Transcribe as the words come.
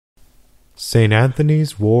Saint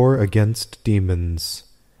Anthony's War Against Demons.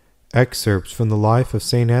 Excerpts from the life of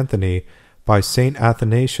Saint Anthony by Saint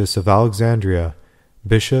Athanasius of Alexandria,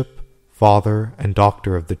 Bishop, Father, and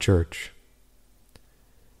Doctor of the Church.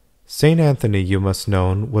 Saint Anthony, you must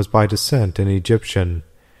know, was by descent an Egyptian.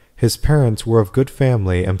 His parents were of good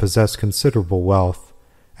family and possessed considerable wealth,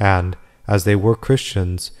 and, as they were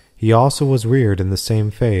Christians, he also was reared in the same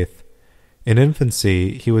faith. In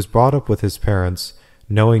infancy he was brought up with his parents,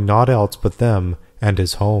 knowing naught else but them and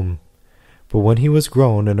his home. But when he was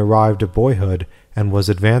grown and arrived at boyhood, and was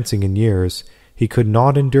advancing in years, he could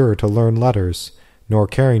not endure to learn letters, nor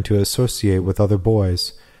caring to associate with other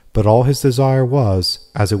boys, but all his desire was,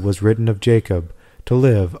 as it was written of Jacob, to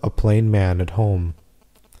live a plain man at home.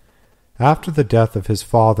 After the death of his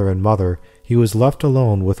father and mother, he was left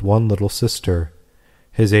alone with one little sister.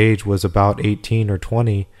 His age was about 18 or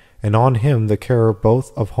 20, and on him the care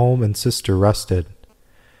both of home and sister rested.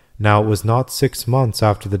 Now it was not 6 months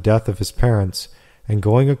after the death of his parents, and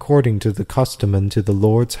going according to the custom into the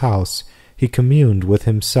Lord's house, he communed with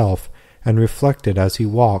himself, and reflected as he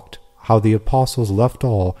walked how the apostles left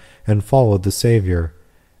all and followed the Saviour,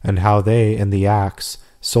 and how they in the Acts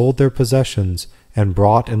sold their possessions, and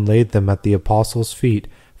brought and laid them at the apostles' feet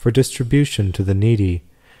for distribution to the needy,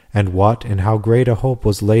 and what and how great a hope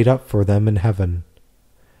was laid up for them in heaven.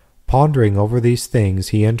 Pondering over these things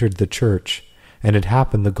he entered the church, and it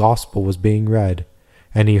happened the gospel was being read,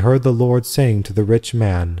 and he heard the Lord saying to the rich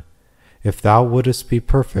man, "If thou wouldest be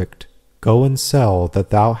perfect, go and sell that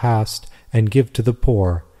thou hast, and give to the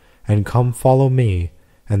poor, and come follow me,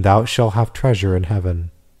 and thou shalt have treasure in heaven."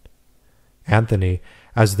 Anthony,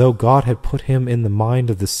 as though God had put him in the mind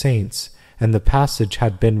of the saints, and the passage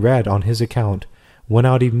had been read on his account, went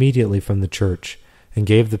out immediately from the church, and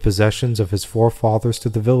gave the possessions of his forefathers to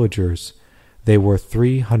the villagers. They were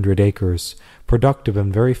 300 acres, productive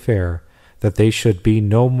and very fair, that they should be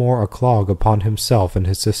no more a clog upon himself and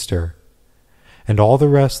his sister. And all the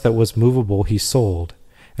rest that was movable he sold,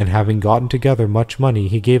 and having gotten together much money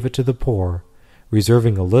he gave it to the poor,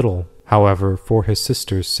 reserving a little, however, for his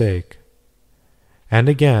sister's sake. And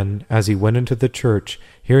again, as he went into the church,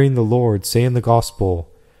 hearing the Lord say in the gospel,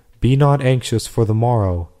 "Be not anxious for the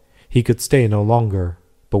morrow," he could stay no longer,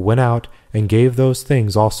 but went out and gave those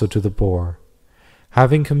things also to the poor.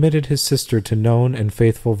 Having committed his sister to known and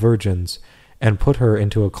faithful virgins, and put her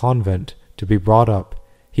into a convent to be brought up,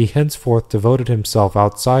 he henceforth devoted himself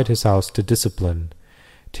outside his house to discipline,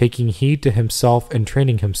 taking heed to himself and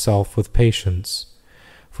training himself with patience.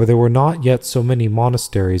 For there were not yet so many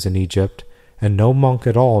monasteries in Egypt, and no monk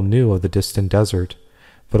at all knew of the distant desert,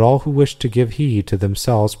 but all who wished to give heed to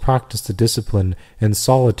themselves practiced the discipline in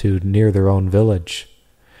solitude near their own village.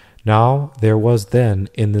 Now there was then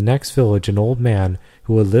in the next village an old man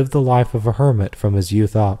who had lived the life of a hermit from his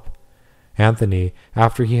youth up. Anthony,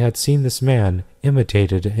 after he had seen this man,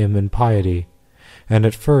 imitated him in piety, and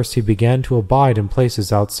at first he began to abide in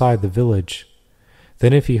places outside the village.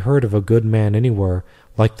 Then if he heard of a good man anywhere,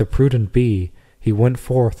 like the prudent bee, he went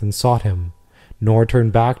forth and sought him, nor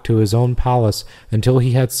turned back to his own palace until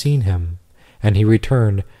he had seen him, and he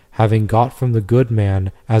returned, having got from the good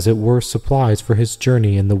man as it were supplies for his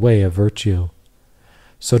journey in the way of virtue.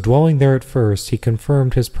 So dwelling there at first, he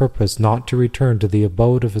confirmed his purpose not to return to the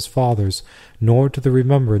abode of his fathers, nor to the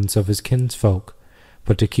remembrance of his kinsfolk,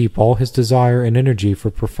 but to keep all his desire and energy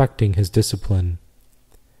for perfecting his discipline.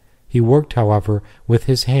 He worked, however, with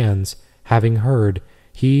his hands, having heard,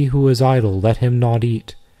 "He who is idle, let him not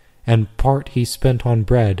eat," and part he spent on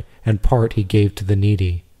bread, and part he gave to the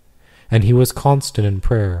needy. And he was constant in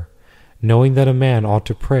prayer, knowing that a man ought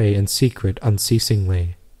to pray in secret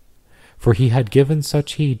unceasingly. For he had given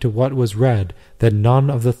such heed to what was read that none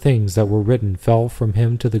of the things that were written fell from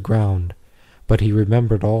him to the ground, but he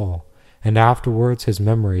remembered all, and afterwards his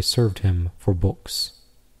memory served him for books.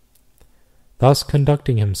 Thus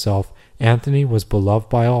conducting himself, Anthony was beloved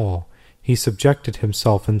by all. He subjected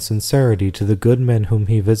himself in sincerity to the good men whom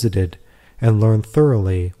he visited, and learned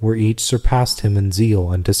thoroughly where each surpassed him in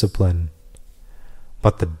zeal and discipline.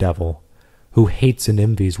 But the devil, who hates and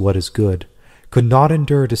envies what is good, could not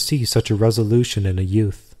endure to see such a resolution in a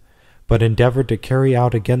youth, but endeavored to carry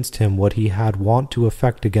out against him what he had wont to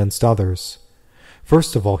effect against others.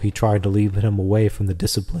 First of all he tried to lead him away from the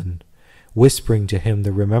discipline, whispering to him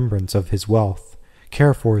the remembrance of his wealth,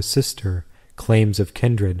 care for his sister, claims of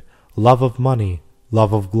kindred, love of money,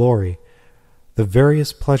 love of glory, the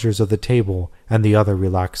various pleasures of the table, and the other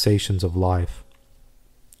relaxations of life.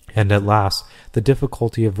 And at last, the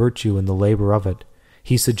difficulty of virtue and the labor of it.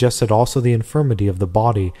 He suggested also the infirmity of the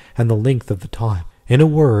body and the length of the time. In a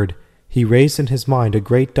word, he raised in his mind a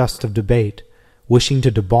great dust of debate, wishing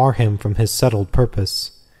to debar him from his settled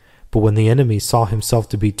purpose. But when the enemy saw himself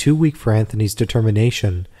to be too weak for Antony's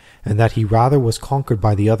determination, and that he rather was conquered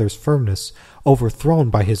by the other's firmness, overthrown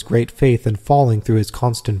by his great faith, and falling through his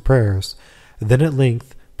constant prayers, then at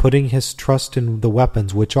length, putting his trust in the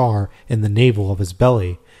weapons which are in the navel of his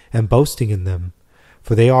belly, and boasting in them,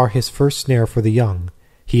 for they are his first snare for the young,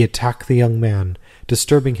 he attacked the young man,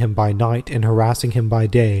 disturbing him by night and harassing him by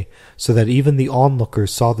day, so that even the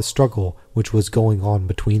onlookers saw the struggle which was going on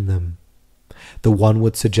between them. The one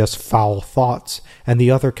would suggest foul thoughts, and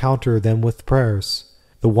the other counter them with prayers.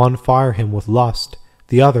 The one fire him with lust,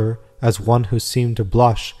 the other, as one who seemed to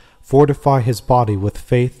blush, fortify his body with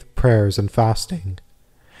faith, prayers, and fasting.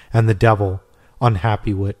 And the devil,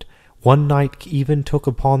 unhappy wit, one night even took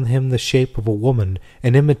upon him the shape of a woman,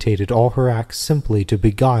 and imitated all her acts simply to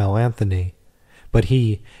beguile Anthony. But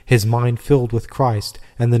he, his mind filled with Christ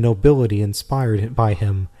and the nobility inspired by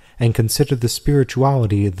him, and considered the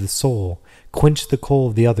spirituality of the soul, quenched the coal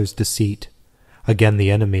of the other's deceit. Again the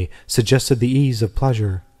enemy suggested the ease of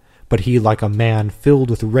pleasure, but he, like a man filled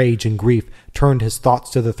with rage and grief, turned his thoughts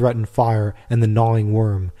to the threatened fire and the gnawing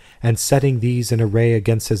worm, and setting these in array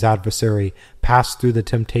against his adversary, passed through the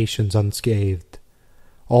temptations unscathed.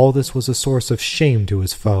 All this was a source of shame to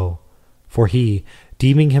his foe, for he,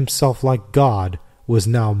 deeming himself like God, was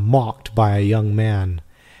now mocked by a young man,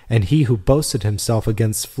 and he who boasted himself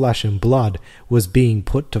against flesh and blood was being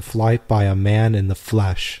put to flight by a man in the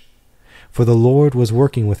flesh. For the Lord was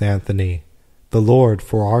working with Anthony. The Lord,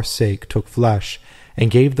 for our sake, took flesh, and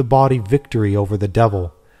gave the body victory over the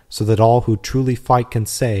devil, so that all who truly fight can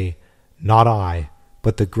say, "Not I,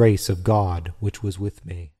 but the grace of God which was with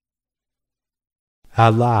me."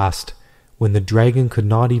 At last, when the dragon could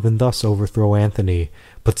not even thus overthrow Anthony,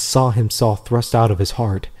 but saw himself thrust out of his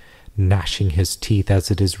heart, gnashing his teeth, as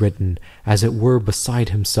it is written, as it were beside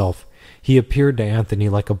himself, he appeared to Anthony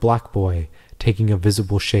like a black boy, taking a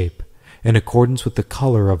visible shape, in accordance with the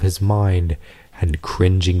color of his mind, and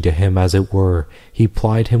cringing to him as it were, he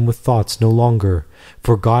plied him with thoughts no longer,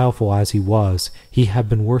 for guileful as he was, he had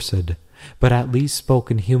been worsted, but at least spoke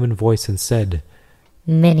in human voice and said,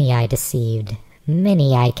 "Many I deceived,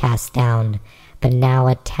 many I cast down, but now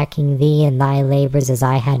attacking thee in thy labors as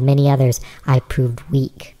I had many others, I proved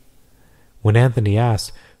weak." When Anthony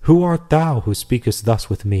asked, "Who art thou who speakest thus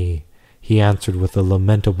with me?" he answered with a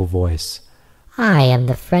lamentable voice, "I am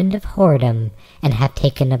the friend of whoredom, and have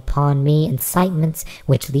taken upon me incitements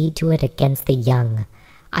which lead to it against the young.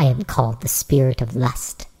 I am called the spirit of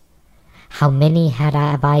lust. How many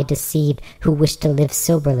have I deceived who wish to live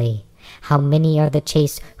soberly? How many are the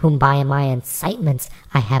chaste whom by my incitements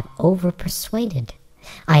I have over-persuaded?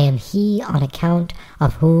 I am he on account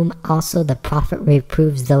of whom also the prophet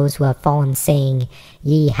reproves those who have fallen, saying,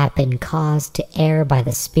 Ye have been caused to err by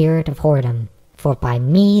the spirit of whoredom, for by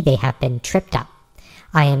me they have been tripped up.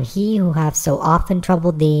 I am he who have so often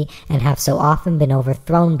troubled thee, and have so often been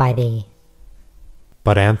overthrown by thee."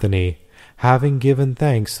 But Anthony, having given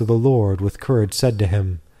thanks to the Lord with courage, said to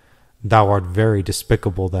him, "Thou art very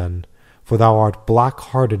despicable then, for thou art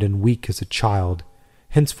black-hearted and weak as a child.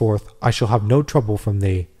 Henceforth I shall have no trouble from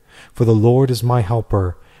thee, for the Lord is my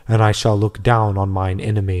helper, and I shall look down on mine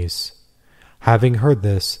enemies." Having heard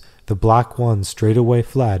this, the black one straightway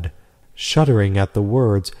fled, shuddering at the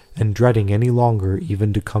words and dreading any longer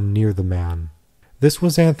even to come near the man. This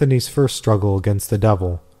was Anthony's first struggle against the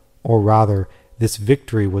devil, or rather, this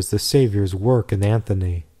victory was the Saviour's work in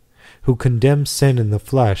Anthony, who condemned sin in the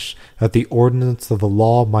flesh, that the ordinance of the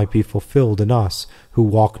law might be fulfilled in us, who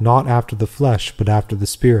walk not after the flesh, but after the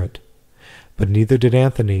Spirit. But neither did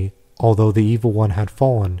Anthony, although the evil one had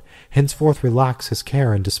fallen, henceforth relax his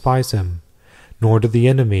care and despise him, nor did the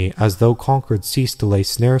enemy, as though conquered, cease to lay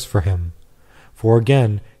snares for him. For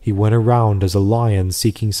again he went around as a lion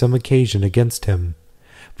seeking some occasion against him.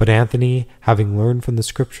 But Anthony, having learned from the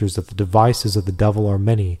Scriptures that the devices of the devil are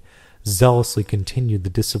many, zealously continued the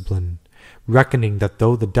discipline, reckoning that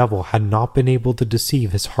though the devil had not been able to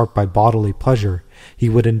deceive his heart by bodily pleasure, he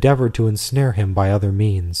would endeavor to ensnare him by other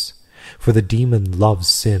means. For the demon loves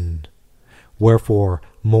sin. Wherefore,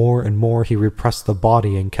 more and more he repressed the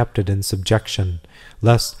body and kept it in subjection,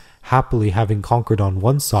 lest, happily having conquered on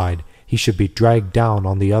one side, he should be dragged down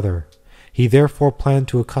on the other. He therefore planned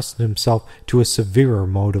to accustom himself to a severer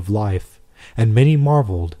mode of life, and many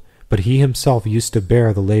marveled, but he himself used to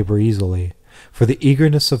bear the labor easily, for the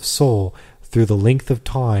eagerness of soul, through the length of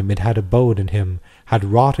time it had abode in him, had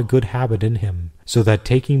wrought a good habit in him, so that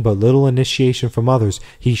taking but little initiation from others,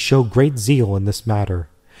 he showed great zeal in this matter.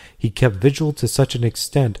 He kept vigil to such an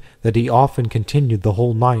extent that he often continued the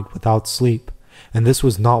whole night without sleep, and this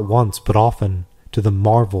was not once but often, to the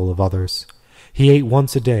marvel of others. He ate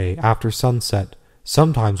once a day after sunset,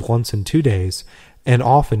 sometimes once in 2 days, and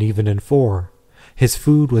often even in 4. His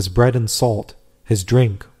food was bread and salt, his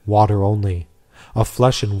drink water only. Of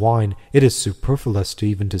flesh and wine it is superfluous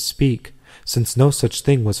even to speak, since no such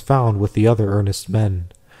thing was found with the other earnest men.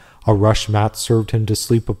 A rush mat served him to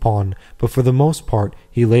sleep upon, but for the most part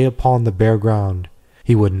he lay upon the bare ground.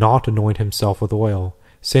 He would not anoint himself with oil,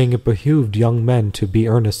 saying it behooved young men to be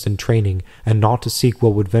earnest in training, and not to seek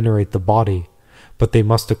what would venerate the body, but they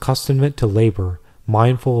must accustom it to labor,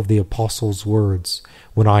 mindful of the apostle's words,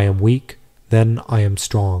 "When I am weak, then I am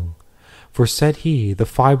strong." For said he, the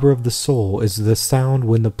fibre of the soul is the sound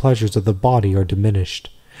when the pleasures of the body are diminished.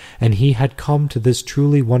 And he had come to this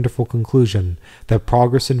truly wonderful conclusion, that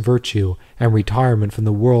progress in virtue, and retirement from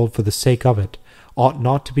the world for the sake of it, ought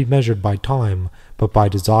not to be measured by time, but by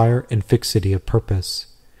desire and fixity of purpose.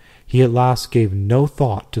 He at last gave no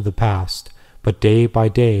thought to the past, but day by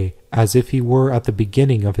day, as if he were at the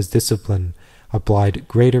beginning of his discipline, applied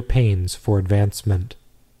greater pains for advancement.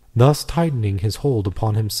 Thus tightening his hold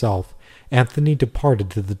upon himself, Anthony departed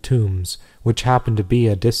to the tombs, which happened to be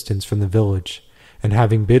a distance from the village, and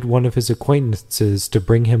having bid one of his acquaintances to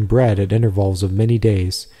bring him bread at intervals of many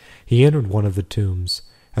days, he entered one of the tombs,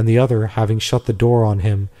 and the other having shut the door on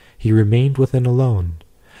him, he remained within alone.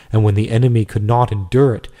 And when the enemy could not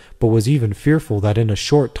endure it, but was even fearful that in a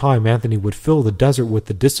short time Anthony would fill the desert with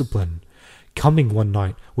the discipline, coming one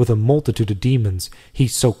night with a multitude of demons, he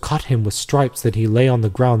so cut him with stripes that he lay on the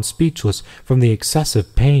ground speechless from the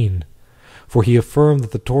excessive pain. For he affirmed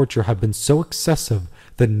that the torture had been so excessive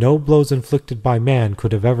that no blows inflicted by man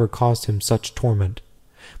could have ever caused him such torment.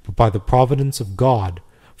 But by the providence of God,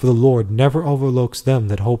 for the Lord never overlooks them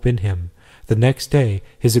that hope in him, the next day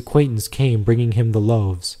his acquaintance came bringing him the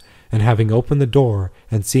loaves, and having opened the door,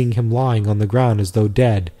 and seeing him lying on the ground as though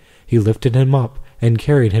dead, he lifted him up, and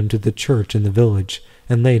carried him to the church in the village,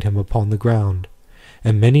 and laid him upon the ground.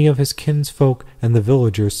 And many of his kinsfolk and the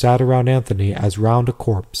villagers sat around Anthony as round a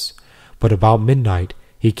corpse. But about midnight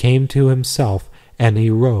he came to himself, and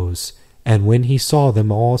he rose, and when he saw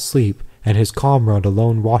them all asleep, and his comrade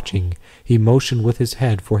alone watching, he motioned with his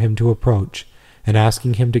head for him to approach, and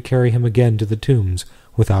asking him to carry him again to the tombs,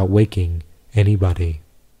 without waking anybody.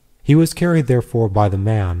 He was carried therefore by the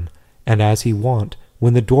man, and as he wont,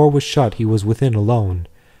 when the door was shut he was within alone,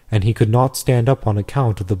 and he could not stand up on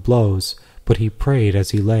account of the blows, but he prayed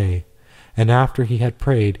as he lay. And after he had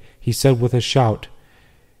prayed, he said with a shout,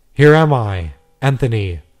 "Here am I,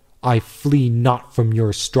 Anthony. I flee not from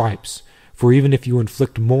your stripes, for even if you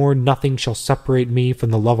inflict more, nothing shall separate me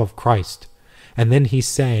from the love of Christ." And then he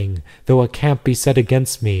sang, "Though a camp be set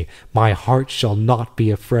against me, my heart shall not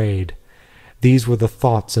be afraid." These were the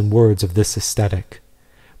thoughts and words of this ascetic.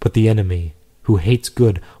 But the enemy, who hates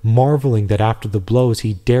good, marveling that after the blows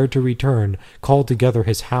he dared to return, called together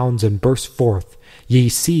his hounds and burst forth. "Ye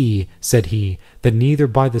see," said he, "that neither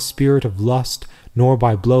by the spirit of lust nor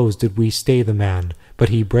by blows did we stay the man, but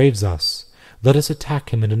he braves us. Let us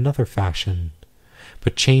attack him in another fashion."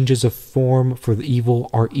 But changes of form for the evil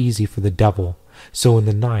are easy for the devil. So in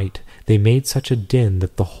the night they made such a din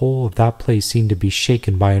that the whole of that place seemed to be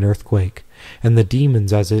shaken by an earthquake, and the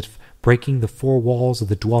demons, as if breaking the 4 walls of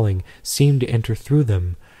the dwelling, seemed to enter through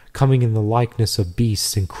them, coming in the likeness of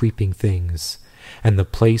beasts and creeping things. And the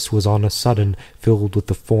place was on a sudden filled with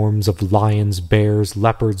the forms of lions, bears,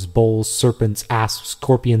 leopards, bulls, serpents, asps,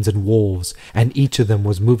 scorpions, and wolves, and each of them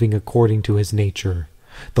was moving according to his nature.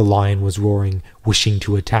 The lion was roaring, wishing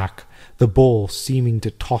to attack, the bull seeming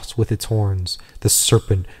to toss with its horns, the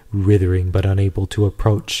serpent writhing but unable to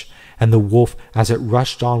approach, and the wolf as it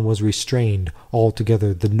rushed on was restrained.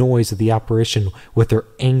 Altogether the noise of the apparition with their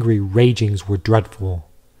angry ragings were dreadful.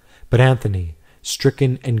 But Anthony,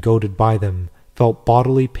 stricken and goaded by them, felt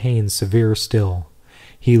bodily pain severer still.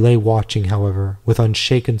 He lay watching, however, with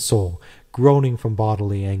unshaken soul, groaning from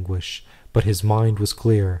bodily anguish, but his mind was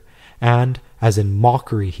clear, and, as in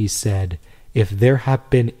mockery he said, "If there had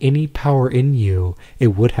been any power in you,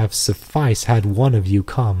 it would have sufficed had one of you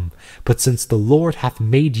come. But since the Lord hath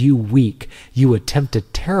made you weak, you attempt to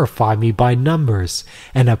terrify me by numbers,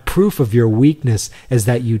 and a proof of your weakness is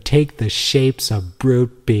that you take the shapes of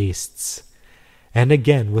brute beasts." And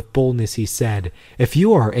again with boldness he said, "If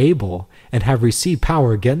you are able, and have received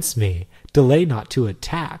power against me, delay not to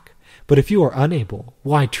attack. But if you are unable,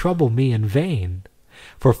 why trouble me in vain?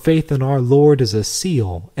 For faith in our Lord is a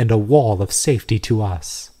seal and a wall of safety to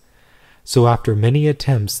us." So after many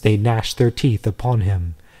attempts they gnashed their teeth upon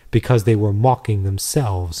him, because they were mocking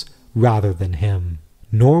themselves rather than him.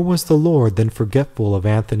 Nor was the Lord then forgetful of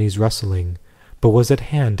Anthony's wrestling, but was at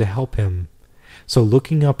hand to help him. So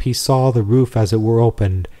looking up he saw the roof as it were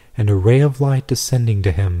opened, and a ray of light descending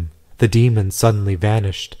to him, the demon suddenly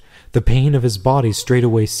vanished, the pain of his body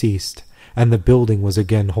straightway ceased, and the building was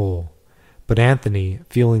again whole. But Anthony,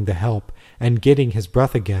 feeling the help, and getting his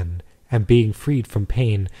breath again, and being freed from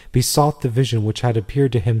pain, besought the vision which had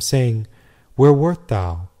appeared to him, saying, "Where wert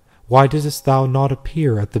thou? Why didst thou not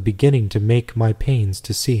appear at the beginning to make my pains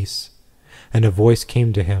to cease?" And a voice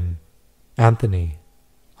came to him, "Anthony,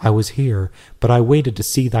 I was here, but I waited to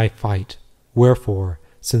see thy fight. Wherefore,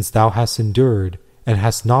 since thou hast endured, and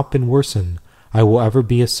hast not been worsened, I will ever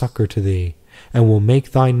be a succor to thee, and will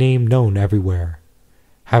make thy name known everywhere."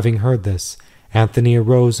 Having heard this, Anthony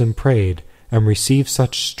arose and prayed, and received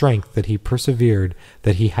such strength that he persevered,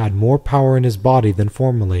 that he had more power in his body than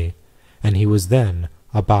formerly, and he was then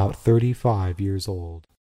about 35 years old.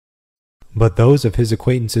 But those of his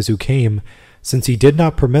acquaintances who came, since he did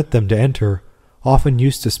not permit them to enter, often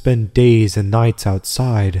used to spend days and nights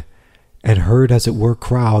outside, and heard as it were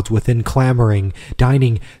crowds within clamoring,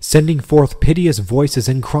 dining, sending forth piteous voices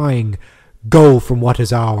and crying, "Go from what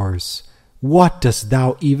is ours! What dost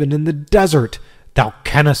thou even in the desert? Thou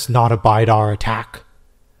canst not abide our attack."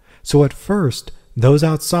 So at first those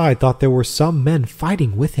outside thought there were some men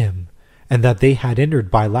fighting with him, and that they had entered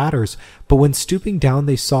by ladders, but when stooping down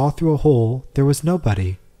they saw through a hole there was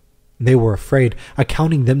nobody. They were afraid,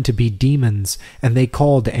 accounting them to be demons, and they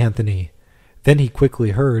called to Anthony. Then he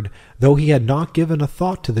quickly heard, though he had not given a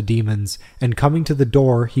thought to the demons, and coming to the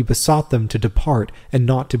door he besought them to depart and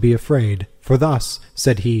not to be afraid. For thus,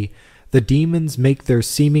 said he, the demons make their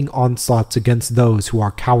seeming onslaughts against those who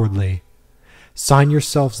are cowardly. Sign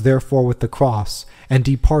yourselves therefore with the cross, and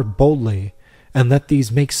depart boldly, and let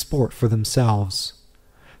these make sport for themselves.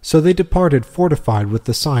 So they departed fortified with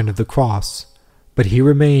the sign of the cross. But he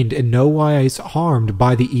remained in no wise harmed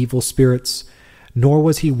by the evil spirits, nor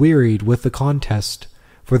was he wearied with the contest,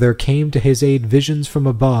 for there came to his aid visions from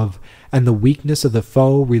above, and the weakness of the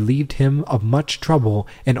foe relieved him of much trouble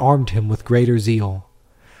and armed him with greater zeal.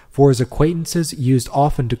 For his acquaintances used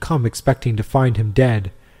often to come expecting to find him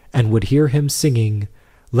dead, and would hear him singing,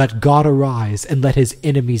 "Let God arise, and let his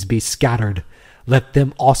enemies be scattered. Let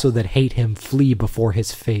them also that hate him flee before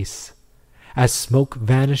his face. As smoke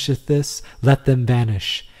vanisheth this, let them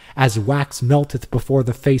vanish. As wax melteth before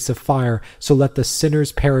the face of fire, so let the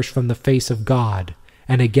sinners perish from the face of God."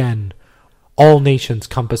 And again, "All nations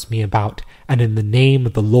compass me about, and in the name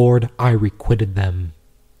of the Lord I requited them."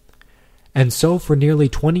 And so for nearly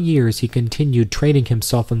 20 years he continued training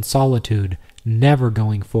himself in solitude, never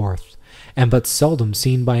going forth, and but seldom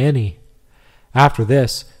seen by any. After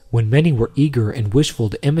this, when many were eager and wishful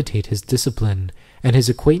to imitate his discipline, and his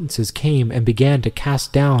acquaintances came and began to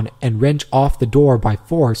cast down and wrench off the door by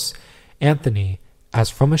force, Anthony, as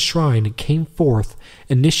from a shrine, came forth,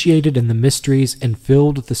 initiated in the mysteries and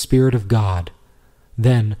filled with the Spirit of God.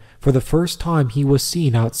 Then, for the first time he was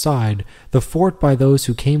seen outside the fort by those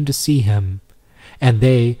who came to see him, and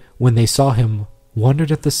they, when they saw him,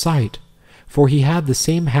 wondered at the sight, for he had the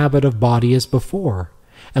same habit of body as before,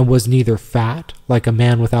 and was neither fat, like a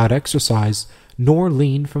man without exercise, nor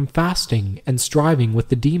lean from fasting and striving with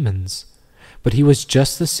the demons, but he was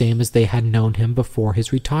just the same as they had known him before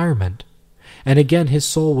his retirement. And again his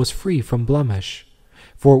soul was free from blemish,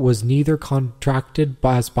 for it was neither contracted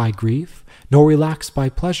as by grief, nor relaxed by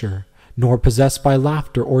pleasure, nor possessed by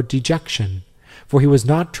laughter or dejection, for he was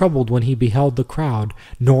not troubled when he beheld the crowd,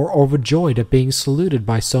 nor overjoyed at being saluted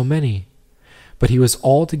by so many. But he was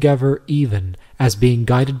altogether even, as being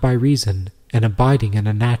guided by reason, and abiding in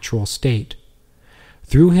a natural state.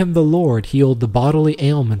 Through him the Lord healed the bodily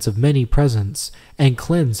ailments of many present, and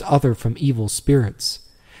cleansed other from evil spirits.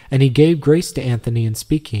 And he gave grace to Anthony in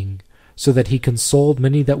speaking, so that he consoled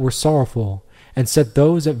many that were sorrowful, and set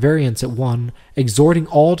those at variance at one, exhorting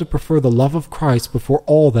all to prefer the love of Christ before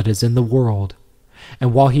all that is in the world.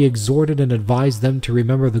 And while he exhorted and advised them to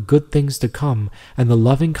remember the good things to come, and the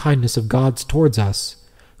loving kindness of God towards us,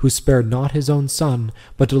 who spared not his own Son,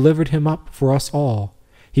 but delivered him up for us all,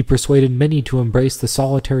 he persuaded many to embrace the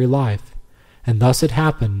solitary life. And thus it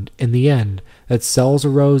happened, in the end, that cells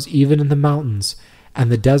arose even in the mountains, and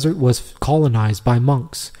the desert was colonized by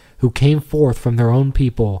monks, who came forth from their own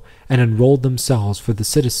people, and enrolled themselves for the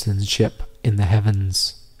citizenship in the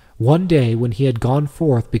heavens. One day, when he had gone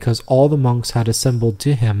forth, because all the monks had assembled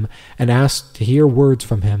to him, and asked to hear words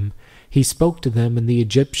from him, he spoke to them in the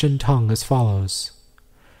Egyptian tongue as follows: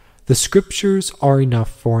 "The Scriptures are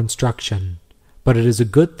enough for instruction, but it is a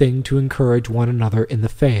good thing to encourage one another in the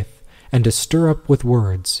faith, and to stir up with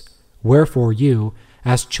words. Wherefore you,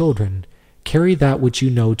 as children, carry that which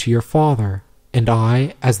you know to your father, and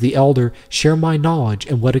I, as the elder, share my knowledge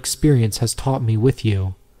and what experience has taught me with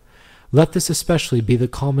you. Let this especially be the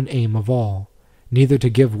common aim of all, neither to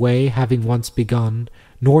give way having once begun,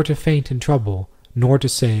 nor to faint in trouble, nor to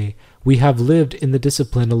say, we have lived in the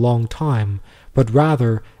discipline a long time, but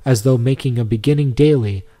rather, as though making a beginning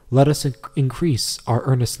daily, let us increase our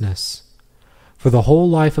earnestness. For the whole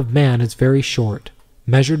life of man is very short,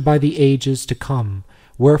 measured by the ages to come,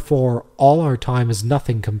 wherefore all our time is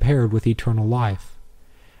nothing compared with eternal life.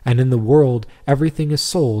 And in the world everything is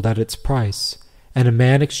sold at its price, and a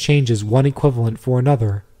man exchanges one equivalent for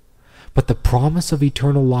another. But the promise of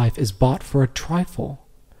eternal life is bought for a trifle.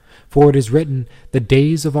 For it is written, the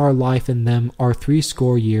days of our life in them are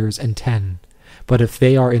 60 years and 10. But if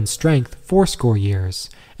they are in strength, 80 years,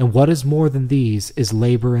 and what is more than these is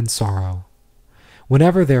labor and sorrow.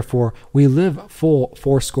 Whenever, therefore, we live full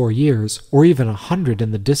 80 years, or even 100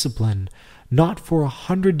 in the discipline, not for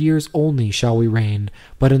 100 years only shall we reign,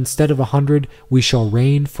 but instead of 100 we shall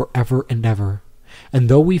reign for ever and ever. And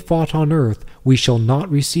though we fought on earth, we shall not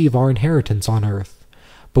receive our inheritance on earth.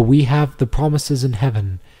 But we have the promises in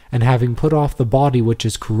heaven, and having put off the body which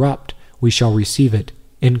is corrupt, we shall receive it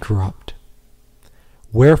incorrupt.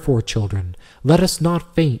 Wherefore, children, let us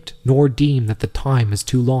not faint, nor deem that the time is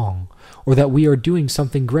too long, or that we are doing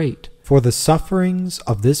something great. For the sufferings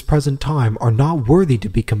of this present time are not worthy to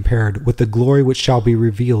be compared with the glory which shall be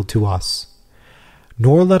revealed to us.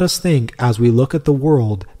 Nor let us think, as we look at the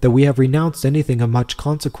world, that we have renounced anything of much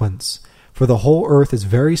consequence, for the whole earth is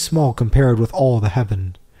very small compared with all the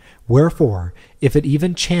heaven. Wherefore, if it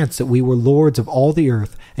even chanced that we were lords of all the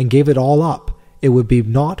earth, and gave it all up, it would be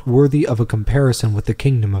not worthy of a comparison with the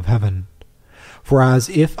kingdom of heaven. For as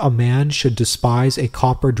if a man should despise a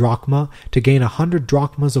copper drachma to gain 100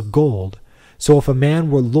 drachmas of gold, so if a man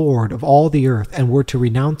were lord of all the earth and were to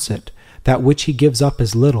renounce it, that which he gives up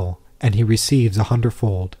is little, and he receives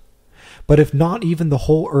 100-fold. But if not even the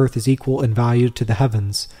whole earth is equal in value to the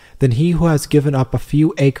heavens, then he who has given up a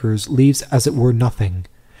few acres leaves as it were nothing.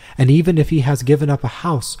 And even if he has given up a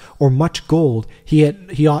house or much gold,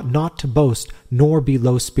 he ought not to boast nor be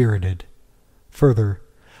low-spirited. Further,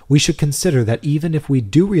 we should consider that even if we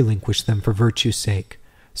do relinquish them for virtue's sake,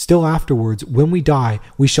 still afterwards, when we die,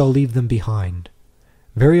 we shall leave them behind.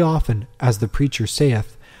 Very often, as the preacher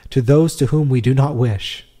saith, to those to whom we do not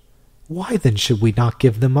wish, why then should we not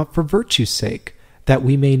give them up for virtue's sake, that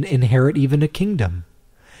we may inherit even a kingdom?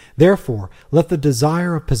 Therefore, let the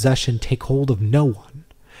desire of possession take hold of no one.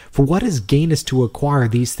 For what is gain is to acquire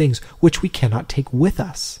these things which we cannot take with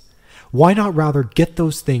us? Why not rather get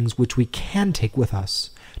those things which we can take with us,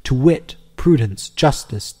 to wit, prudence,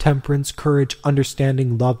 justice, temperance, courage,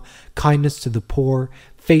 understanding, love, kindness to the poor,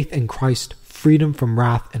 faith in Christ, freedom from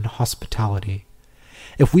wrath, and hospitality?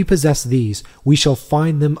 If we possess these, we shall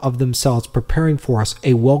find them of themselves preparing for us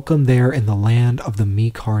a welcome there in the land of the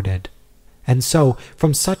meek-hearted. And so,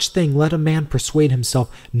 from such thing let a man persuade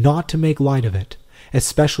himself not to make light of it,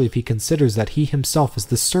 especially if he considers that he himself is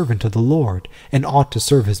the servant of the Lord, and ought to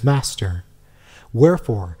serve his master.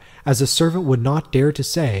 Wherefore, as a servant would not dare to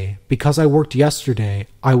say, because I worked yesterday,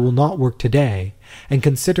 I will not work today, and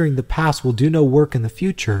considering the past will do no work in the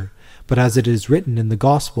future, but as it is written in the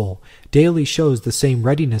gospel, daily shows the same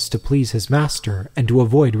readiness to please his master, and to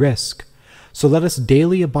avoid risk. So let us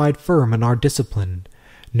daily abide firm in our discipline,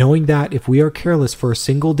 knowing that if we are careless for a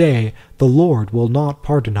single day, the Lord will not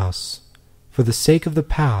pardon us for the sake of the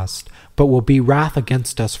past, but will be wrath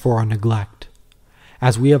against us for our neglect.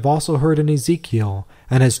 As we have also heard in Ezekiel,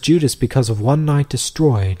 and as Judas because of one night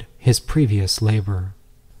destroyed his previous labor.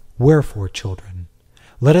 Wherefore, children,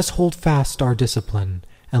 let us hold fast our discipline,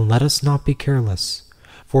 and let us not be careless.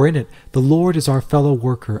 For in it the Lord is our fellow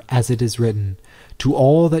worker, as it is written, to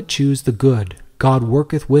all that choose the good, God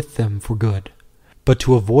worketh with them for good. But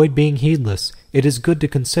to avoid being heedless, it is good to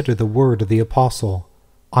consider the word of the apostle,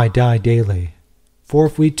 I die daily. For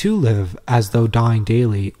if we too live as though dying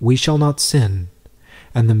daily, we shall not sin.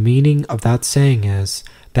 And the meaning of that saying is,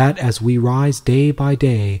 that as we rise day by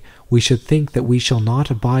day, we should think that we shall not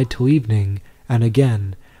abide till evening, and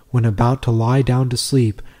again, when about to lie down to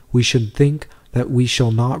sleep, we should think that we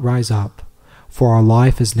shall not rise up. For our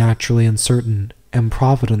life is naturally uncertain, and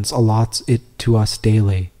Providence allots it to us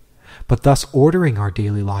daily. But thus ordering our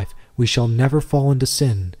daily life, we shall never fall into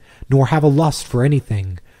sin, nor have a lust for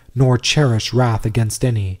anything, nor cherish wrath against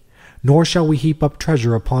any, nor shall we heap up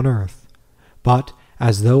treasure upon earth. But,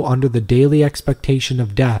 as though under the daily expectation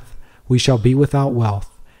of death, we shall be without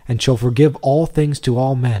wealth, and shall forgive all things to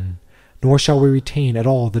all men, nor shall we retain at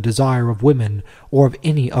all the desire of women or of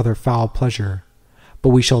any other foul pleasure. But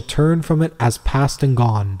we shall turn from it as past and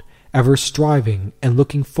gone, ever striving and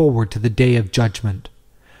looking forward to the day of judgment.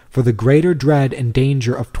 For the greater dread and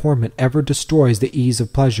danger of torment ever destroys the ease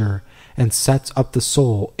of pleasure, and sets up the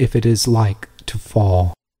soul if it is like to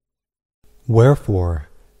fall. Wherefore,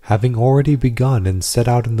 having already begun and set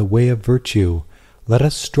out in the way of virtue, let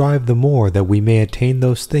us strive the more that we may attain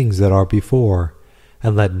those things that are before,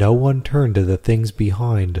 and let no one turn to the things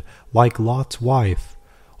behind, like Lot's wife,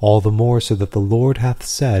 all the more so that the Lord hath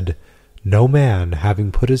said, No man,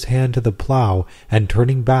 having put his hand to the plough and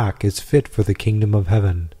turning back, is fit for the kingdom of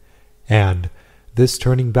heaven. And this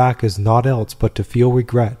turning back is naught else but to feel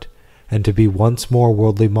regret, and to be once more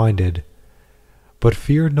worldly minded. But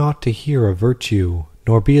fear not to hear of virtue,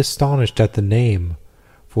 nor be astonished at the name,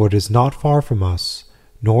 for it is not far from us,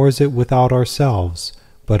 nor is it without ourselves,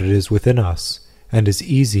 but it is within us, and is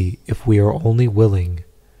easy if we are only willing.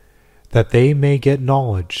 That they may get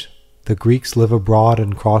knowledge, the Greeks live abroad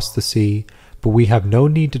and cross the sea, but we have no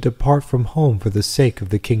need to depart from home for the sake of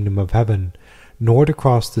the kingdom of heaven, nor to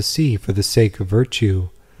cross the sea for the sake of virtue.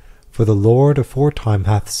 For the Lord aforetime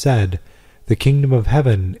hath said, The kingdom of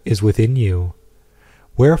heaven is within you.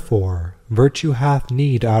 Wherefore, virtue hath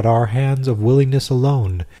need at our hands of willingness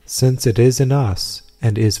alone, since it is in us,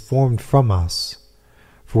 and is formed from us.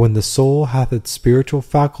 For when the soul hath its spiritual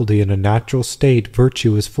faculty in a natural state,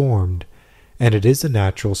 virtue is formed, and it is a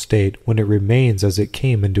natural state when it remains as it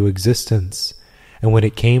came into existence, and when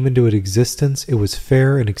it came into existence it was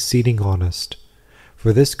fair and exceeding honest.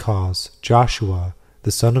 For this cause Joshua,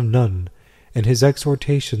 the son of Nun, in his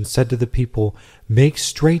exhortation said to the people, Make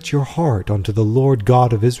straight your heart unto the Lord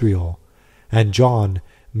God of Israel. And John,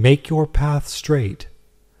 Make your path straight.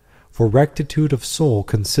 For rectitude of soul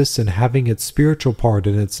consists in having its spiritual part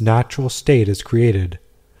in its natural state as created.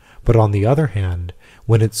 But on the other hand,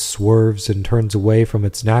 when it swerves and turns away from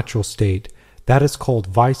its natural state, that is called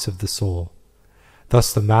vice of the soul.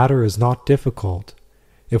 Thus the matter is not difficult.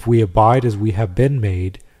 If we abide as we have been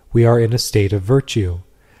made, we are in a state of virtue.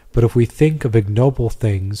 But if we think of ignoble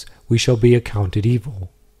things, we shall be accounted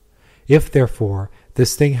evil. If, therefore,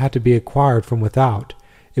 this thing had to be acquired from without,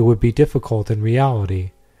 it would be difficult in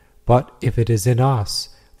reality. But if it is in us,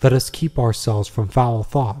 let us keep ourselves from foul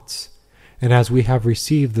thoughts. And as we have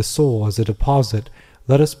received the soul as a deposit,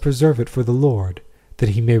 let us preserve it for the Lord, that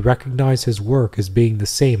he may recognize his work as being the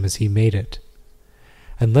same as he made it.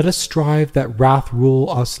 And let us strive that wrath rule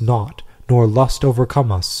us not, nor lust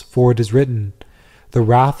overcome us, for it is written, The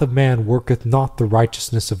wrath of man worketh not the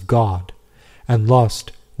righteousness of God. And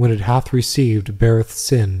lust, when it hath received, beareth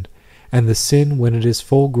sin, and the sin, when it is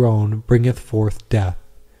full grown, bringeth forth death.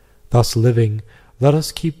 Thus living, let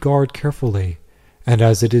us keep guard carefully, and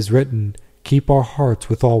as it is written, Keep our hearts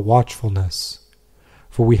with all watchfulness.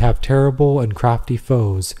 For we have terrible and crafty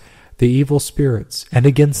foes, the evil spirits, and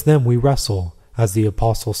against them we wrestle, as the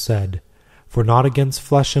apostle said, For not against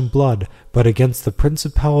flesh and blood, but against the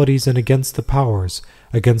principalities and against the powers,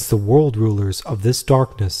 against the world rulers of this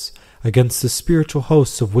darkness, against the spiritual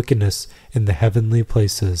hosts of wickedness in the heavenly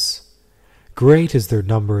places. Great is their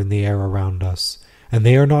number in the air around us, and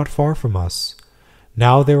they are not far from us.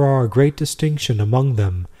 Now there are a great distinction among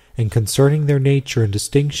them, and concerning their nature and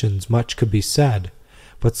distinctions much could be said,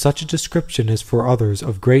 but such a description is for others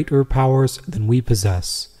of greater powers than we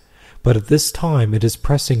possess. But at this time it is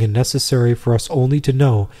pressing and necessary for us only to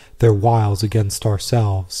know their wiles against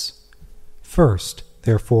ourselves. First,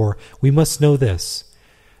 therefore, we must know this,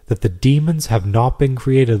 that the demons have not been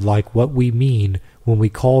created like what we mean when we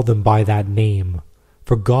call them by that name.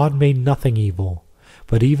 For God made nothing evil,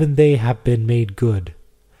 but even they have been made good.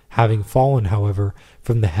 Having fallen, however,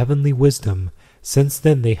 from the heavenly wisdom, since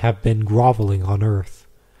then they have been groveling on earth.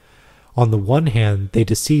 On the one hand, they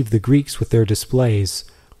deceive the Greeks with their displays,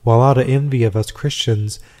 while out of envy of us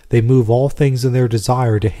Christians, they move all things in their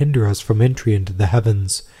desire to hinder us from entry into the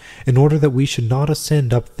heavens, in order that we should not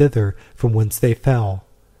ascend up thither from whence they fell.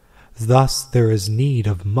 Thus there is need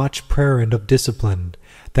of much prayer and of discipline,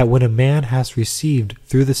 that when a man has received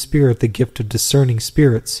through the Spirit the gift of discerning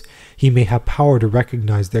spirits, he may have power to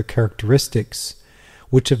recognize their characteristics,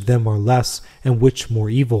 which of them are less and which more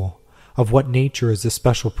evil, of what nature is the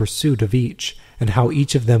special pursuit of each, and how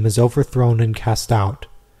each of them is overthrown and cast out.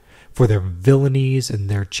 For their villainies and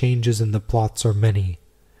their changes in the plots are many.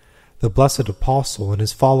 The blessed apostle and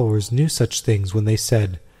his followers knew such things when they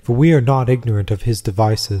said, For we are not ignorant of his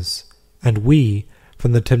devices, and we,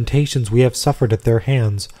 from the temptations we have suffered at their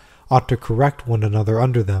hands, ought to correct one another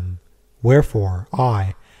under them. Wherefore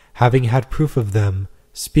I, having had proof of them,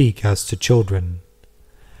 speak as to children.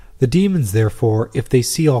 The demons, therefore, if they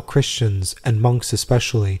see all Christians, and monks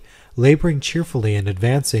especially, laboring cheerfully and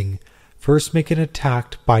advancing, first make an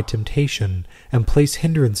attack by temptation, and place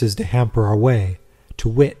hindrances to hamper our way, to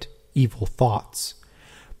wit, evil thoughts.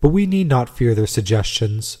 But we need not fear their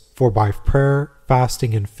suggestions, for by prayer,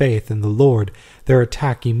 fasting and faith in the Lord, their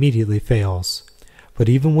attack immediately fails. But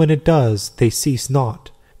even when it does, they cease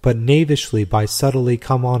not, but knavishly by subtlety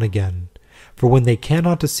come on again. For when they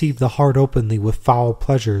cannot deceive the heart openly with foul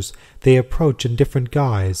pleasures, they approach in different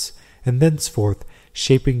guise, and thenceforth,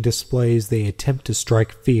 shaping displays, they attempt to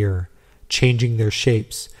strike fear, changing their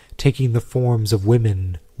shapes, taking the forms of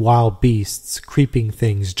women, wild beasts, creeping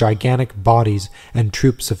things, gigantic bodies, and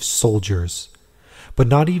troops of soldiers. But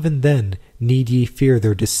not even then need ye fear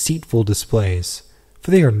their deceitful displays,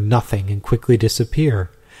 for they are nothing and quickly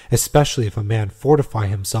disappear, especially if a man fortify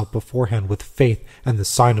himself beforehand with faith and the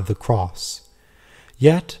sign of the cross.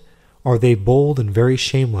 Yet are they bold and very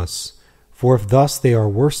shameless, for if thus they are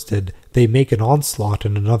worsted, they make an onslaught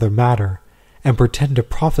in another matter, and pretend to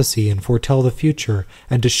prophesy and foretell the future,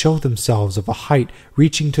 and to show themselves of a height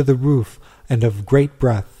reaching to the roof and of great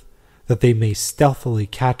breadth, that they may stealthily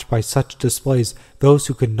catch by such displays those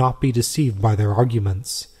who could not be deceived by their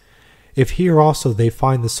arguments. If here also they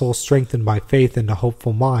find the soul strengthened by faith and a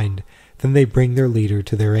hopeful mind, then they bring their leader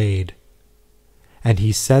to their aid. And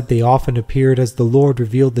he said they often appeared as the Lord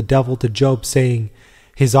revealed the devil to Job, saying,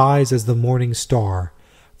 His eyes as the morning star.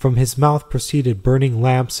 From his mouth proceeded burning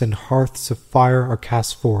lamps, and hearths of fire are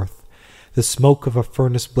cast forth. The smoke of a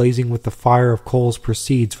furnace blazing with the fire of coals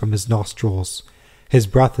proceeds from his nostrils. His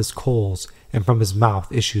breath is coals, and from his mouth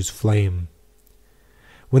issues flame.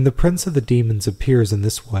 When the prince of the demons appears in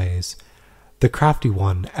this ways, the crafty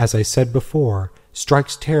one, as I said before,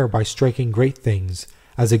 strikes terror by striking great things,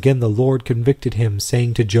 as again the Lord convicted him,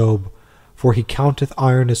 saying to Job, For he counteth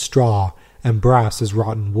iron as straw, and brass as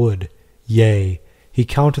rotten wood. Yea, he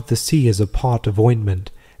counteth the sea as a pot of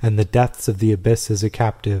ointment, and the depths of the abyss as a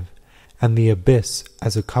captive, and the abyss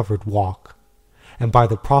as a covered walk. And by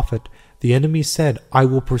the prophet the enemy said, I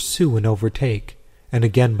will pursue and overtake. And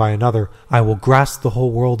again by another, I will grasp the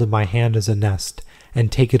whole world in my hand as a nest, and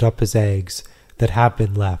take it up as eggs that have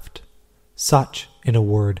been left. Such, in a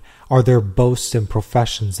word, are their boasts and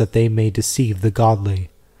professions, that they may deceive the godly.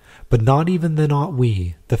 But not even then ought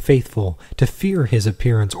we, the faithful, to fear his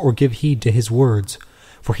appearance or give heed to his words,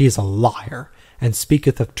 for he is a liar, and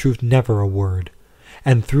speaketh of truth never a word.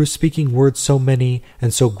 And through speaking words so many,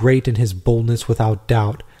 and so great in his boldness without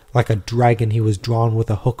doubt, like a dragon he was drawn with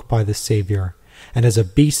a hook by the Saviour. And as a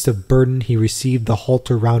beast of burden he received the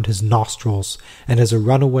halter round his nostrils, and as a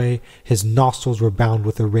runaway his nostrils were bound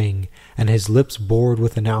with a ring, and his lips bored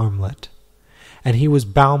with an armlet. And he was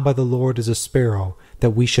bound by the Lord as a sparrow, that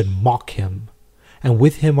we should mock him. And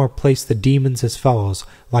with him are placed the demons as fellows,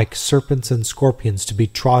 like serpents and scorpions, to be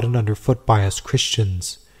trodden under foot by us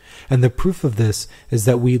Christians. And the proof of this is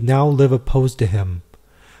that we now live opposed to him.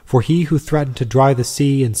 For he who threatened to dry the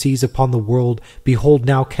sea and seize upon the world, behold,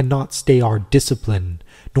 now cannot stay our discipline,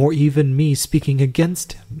 nor even me speaking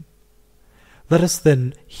against him. Let us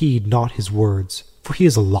then heed not his words, for he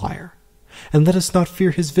is a liar. And let us not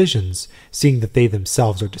fear his visions, seeing that they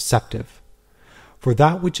themselves are deceptive. For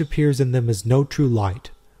that which appears in them is no true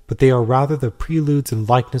light, but they are rather the preludes and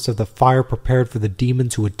likeness of the fire prepared for the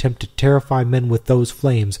demons who attempt to terrify men with those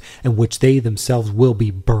flames in which they themselves will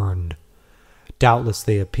be burned. Doubtless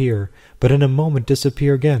they appear, but in a moment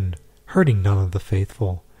disappear again, hurting none of the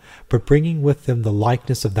faithful, but bringing with them the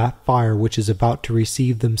likeness of that fire which is about to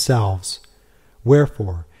receive themselves.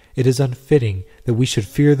 Wherefore it is unfitting that we should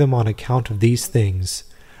fear them on account of these things,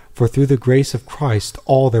 for through the grace of Christ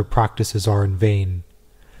all their practices are in vain.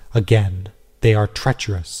 Again, they are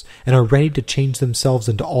treacherous, and are ready to change themselves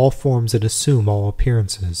into all forms and assume all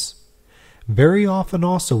appearances. Very often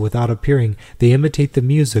also without appearing they imitate the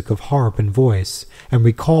music of harp and voice, and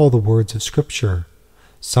recall the words of Scripture.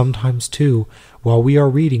 Sometimes, too, while we are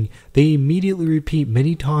reading, they immediately repeat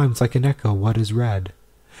many times like an echo what is read.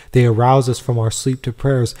 They arouse us from our sleep to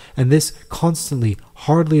prayers, and this constantly,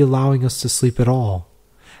 hardly allowing us to sleep at all.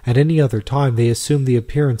 At any other time they assume the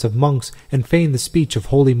appearance of monks and feign the speech of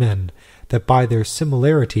holy men, that by their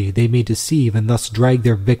similarity they may deceive and thus drag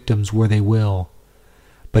their victims where they will.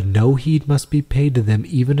 But no heed must be paid to them,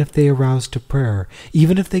 even if they arouse to prayer,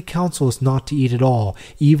 even if they counsel us not to eat at all,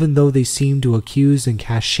 even though they seem to accuse and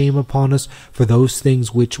cast shame upon us for those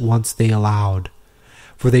things which once they allowed.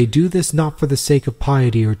 For they do this not for the sake of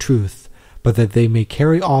piety or truth, but that they may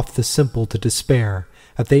carry off the simple to despair,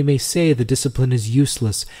 that they may say the discipline is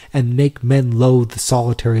useless, and make men loathe the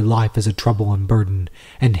solitary life as a trouble and burden,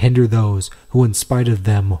 and hinder those who in spite of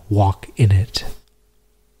them walk in it.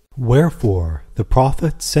 Wherefore the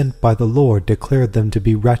prophet sent by the Lord declared them to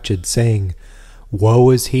be wretched, saying,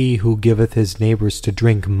 Woe is he who giveth his neighbors to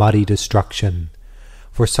drink muddy destruction.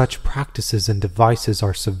 For such practices and devices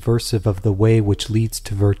are subversive of the way which leads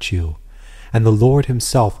to virtue, and the Lord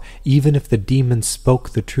himself, even if the demons spoke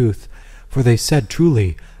the truth, for they said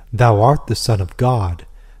truly, Thou art the Son of God,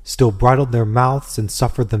 still bridled their mouths and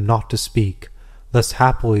suffered them not to speak, lest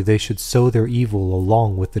haply they should sow their evil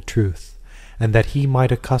along with the truth, and that he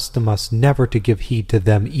might accustom us never to give heed to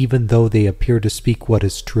them even though they appear to speak what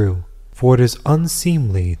is true. For it is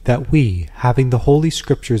unseemly that we, having the holy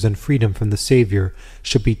Scriptures and freedom from the Saviour,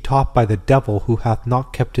 should be taught by the devil who hath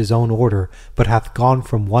not kept his own order, but hath gone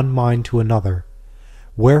from one mind to another.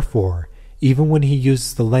 Wherefore, even when he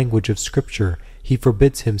uses the language of Scripture, he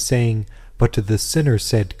forbids him, saying, But to the sinner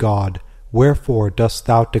said God, Wherefore dost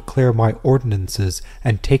thou declare my ordinances,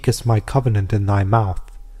 and takest my covenant in thy mouth?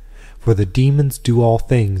 For the demons do all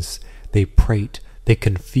things, they prate, they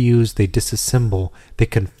confuse, they disassemble, they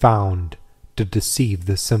confound, to deceive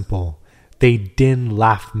the simple. They din,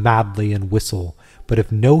 laugh madly, and whistle, but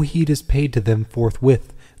if no heed is paid to them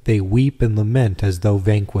forthwith, they weep and lament as though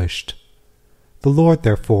vanquished. The Lord,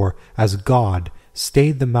 therefore, as God,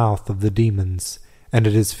 stayed the mouth of the demons, and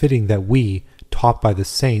it is fitting that we, taught by the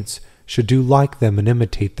saints, should do like them and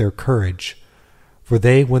imitate their courage. For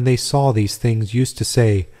they, when they saw these things, used to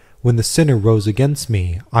say, When the sinner rose against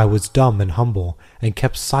me, I was dumb and humble, and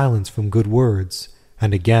kept silence from good words.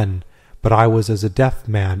 And again, But I was as a deaf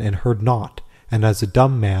man, and heard not, and as a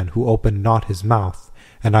dumb man who opened not his mouth,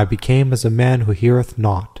 and I became as a man who heareth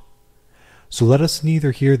not. So let us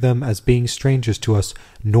neither hear them as being strangers to us,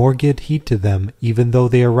 nor give heed to them, even though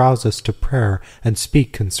they arouse us to prayer and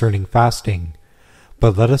speak concerning fasting.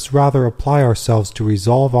 But let us rather apply ourselves to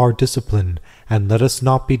resolve our discipline, and let us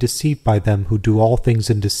not be deceived by them who do all things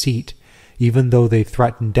in deceit, even though they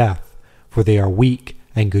threaten death, for they are weak,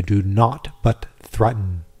 and do not but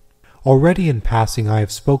threaten. Already in passing I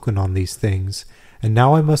have spoken on these things, and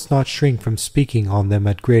now I must not shrink from speaking on them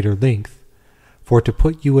at greater length. For to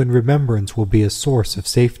put you in remembrance will be a source of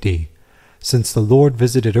safety. Since the Lord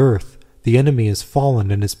visited earth, the enemy is fallen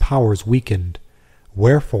and his powers weakened.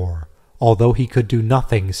 Wherefore, although he could do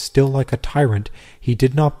nothing, still like a tyrant, he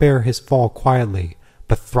did not bear his fall quietly,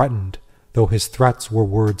 but threatened, though his threats were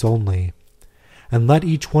words only. And let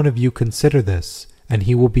each one of you consider this, and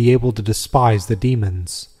he will be able to despise the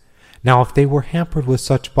demons. Now if they were hampered with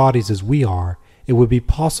such bodies as we are, it would be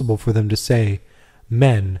possible for them to say,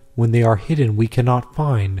 Men, when they are hidden we cannot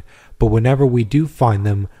find, but whenever we do find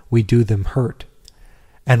them, we do them hurt.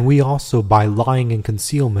 And we also by lying and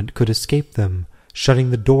concealment could escape them,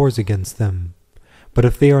 shutting the doors against them. But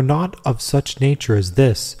if they are not of such nature as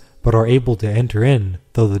this, but are able to enter in,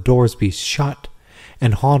 though the doors be shut,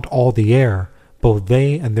 and haunt all the air, both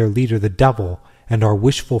they and their leader the devil, and are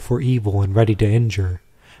wishful for evil and ready to injure.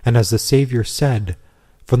 And as the Saviour said,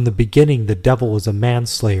 From the beginning the devil is a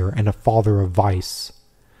manslayer and a father of vice.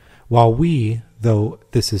 While we, though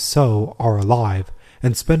this is so, are alive,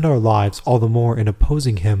 and spend our lives all the more in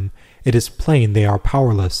opposing him, it is plain they are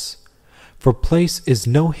powerless. For place is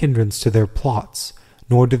no hindrance to their plots,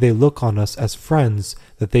 nor do they look on us as friends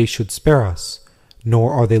that they should spare us,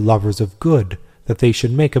 nor are they lovers of good that they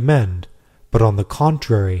should make amend, but on the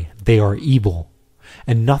contrary they are evil.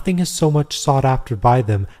 And nothing is so much sought after by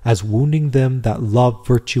them as wounding them that love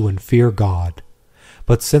virtue and fear God.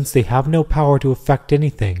 But since they have no power to effect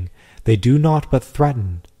anything, they do not but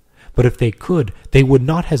threaten. But if they could, they would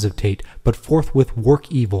not hesitate, but forthwith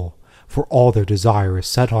work evil, for all their desire is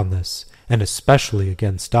set on this, and especially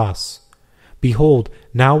against us. Behold,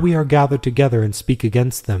 now we are gathered together and speak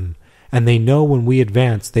against them, and they know when we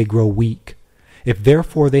advance they grow weak. If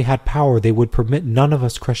therefore they had power, they would permit none of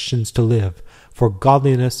us Christians to live, for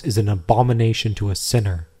godliness is an abomination to a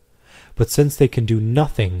sinner. But since they can do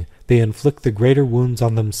nothing, they inflict the greater wounds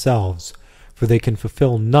on themselves, for they can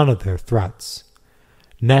fulfill none of their threats.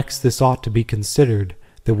 Next this ought to be considered,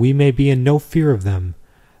 that we may be in no fear of them,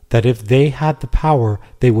 that if they had the power,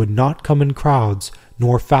 they would not come in crowds,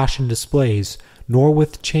 nor fashion displays, nor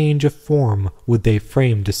with change of form would they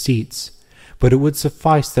frame deceits. But it would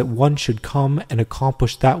suffice that one should come and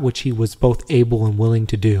accomplish that which he was both able and willing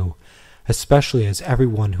to do, especially as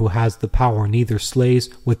everyone who has the power neither slays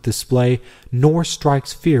with display, nor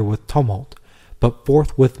strikes fear with tumult, but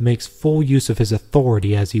forthwith makes full use of his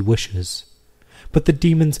authority as he wishes. But the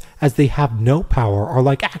demons, as they have no power, are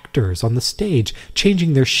like actors on the stage,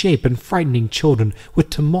 changing their shape and frightening children with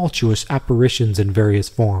tumultuous apparitions in various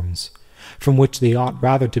forms, from which they ought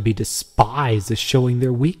rather to be despised as showing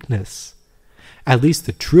their weakness. At least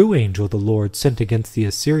the true angel the Lord sent against the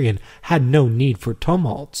Assyrian had no need for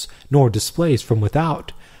tumults, nor displays from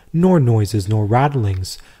without, nor noises nor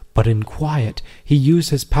rattlings, but in quiet he used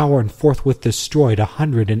his power and forthwith destroyed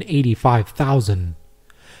 185,000.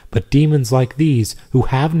 But demons like these, who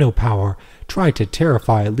have no power, try to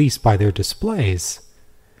terrify at least by their displays.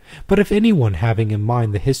 But if anyone having in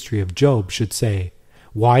mind the history of Job should say,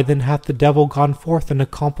 "Why then hath the devil gone forth and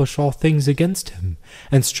accomplished all things against him,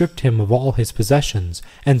 and stripped him of all his possessions,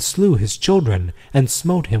 and slew his children, and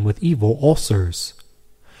smote him with evil ulcers?"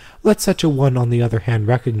 Let such a one on the other hand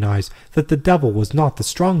recognize that the devil was not the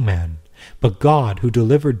strong man, but God who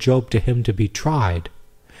delivered Job to him to be tried.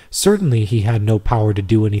 Certainly he had no power to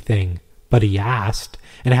do anything, but he asked,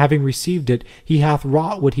 and having received it, he hath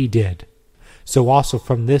wrought what he did. So also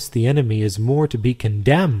from this the enemy is more to be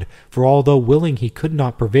condemned, for although willing he could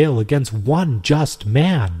not prevail against one just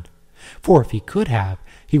man. For if he could have,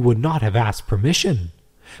 he would not have asked permission.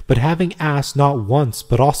 But having asked not once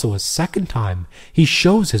but also a second time, he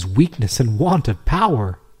shows his weakness and want of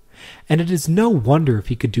power. And it is no wonder if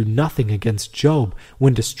he could do nothing against Job,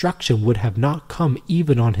 when destruction would have not come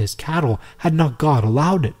even on his cattle had not God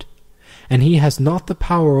allowed it. And he has not the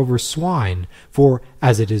power over swine, for,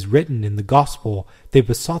 as it is written in the Gospel, they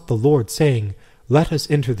besought the Lord, saying, "Let us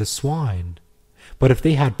enter the swine." But if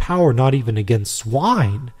they had power not even against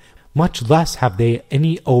swine, much less have they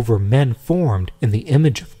any over men formed in the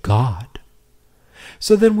image of God.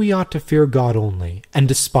 So then we ought to fear God only, and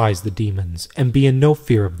despise the demons, and be in no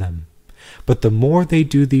fear of them. But the more they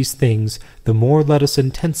do these things, the more let us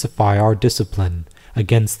intensify our discipline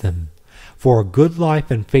against them. For a good life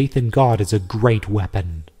and faith in God is a great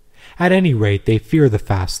weapon. At any rate, they fear the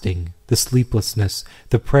fasting, the sleeplessness,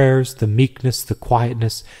 the prayers, the meekness, the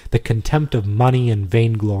quietness, the contempt of money and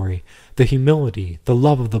vainglory, the humility, the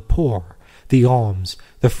love of the poor, the alms,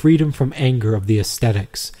 the freedom from anger of the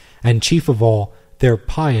ascetics, and chief of all, their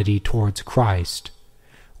piety towards Christ.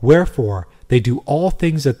 Wherefore they do all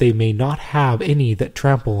things that they may not have any that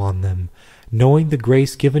trample on them, knowing the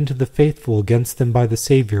grace given to the faithful against them by the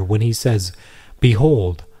Saviour, when he says,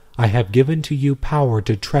 "Behold, I have given to you power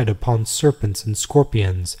to tread upon serpents and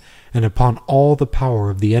scorpions, and upon all the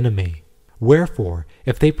power of the enemy." Wherefore,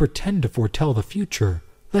 if they pretend to foretell the future,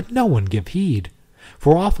 let no one give heed.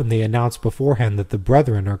 For often they announce beforehand that the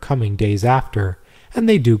brethren are coming days after, and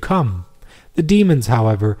they do come. The demons,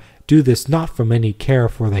 however, do this not from any care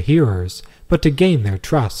for the hearers, but to gain their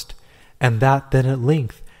trust, and that then at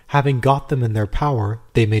length, having got them in their power,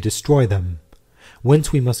 they may destroy them.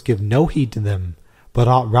 Whence we must give no heed to them, but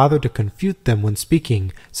ought rather to confute them when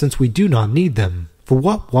speaking, since we do not need them. For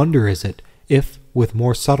what wonder is it, if, with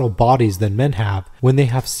more subtle bodies than men have, when they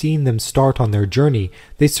have seen them start on their journey,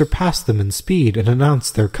 they surpass them in speed and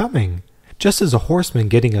announce their coming? Just as a horseman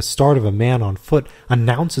getting a start of a man on foot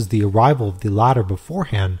announces the arrival of the latter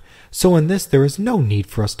beforehand, so in this there is no need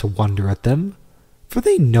for us to wonder at them. For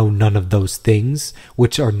they know none of those things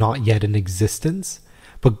which are not yet in existence,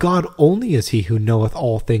 but God only is he who knoweth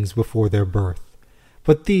all things before their birth.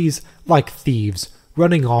 But these, like thieves,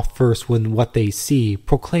 running off first when what they see,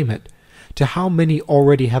 proclaim it. To how many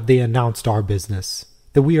already have they announced our business,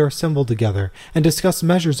 that we are assembled together, and discuss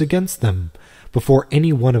measures against them, before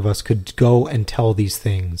any one of us could go and tell these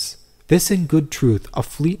things? This in good truth a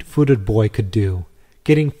fleet-footed boy could do,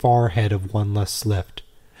 getting far ahead of one less swift.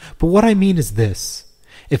 But what I mean is this: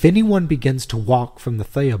 if any one begins to walk from the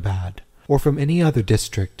Theobad, or from any other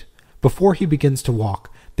district, before he begins to walk,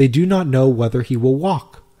 they do not know whether he will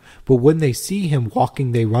walk. But when they see him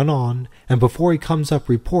walking they run on, and before he comes up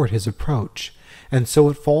report his approach. And so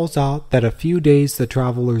it falls out that a few days the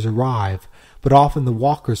travellers arrive, but often the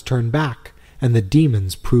walkers turn back, and the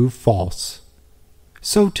demons prove false.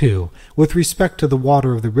 So too, with respect to the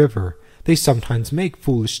water of the river, they sometimes make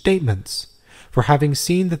foolish statements. For having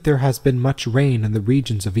seen that there has been much rain in the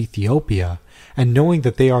regions of Ethiopia, and knowing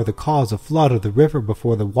that they are the cause of flood of the river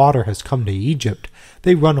before the water has come to Egypt,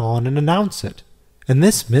 they run on and announce it. And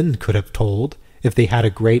this men could have told, if they had a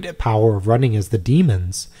great power of running as the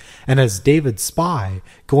demons. And as David's spy,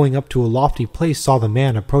 going up to a lofty place, saw the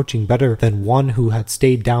man approaching better than one who had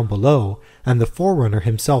stayed down below, and the forerunner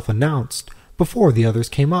himself announced, before the others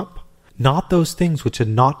came up, not those things which had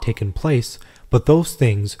not taken place, but those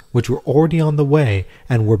things which were already on the way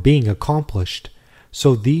and were being accomplished.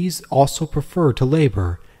 So these also prefer to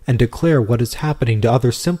labor, and declare what is happening to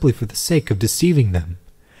others simply for the sake of deceiving them.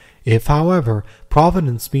 If, however,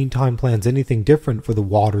 Providence meantime plans anything different for the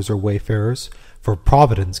waters or wayfarers, for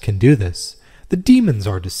Providence can do this, the demons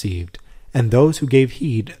are deceived, and those who gave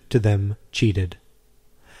heed to them cheated.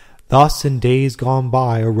 Thus in days gone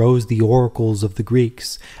by arose the oracles of the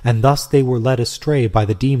Greeks, and thus they were led astray by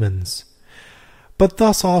the demons. But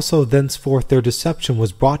thus also thenceforth their deception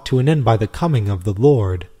was brought to an end by the coming of the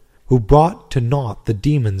Lord, who brought to naught the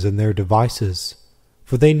demons and their devices.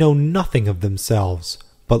 For they know nothing of themselves,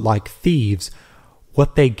 but like thieves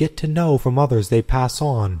What they get to know from others they pass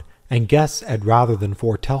on, and guess at rather than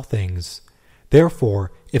foretell things.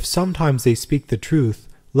 Therefore, if sometimes they speak the truth,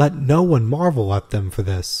 let no one marvel at them for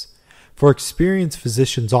this. For experienced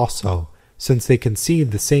physicians also, since they can see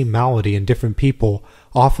the same malady in different people,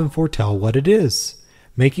 often foretell what it is,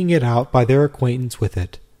 making it out by their acquaintance with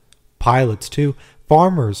it. Pilots, too,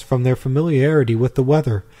 farmers, from their familiarity with the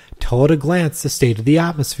weather, tell at a glance the state of the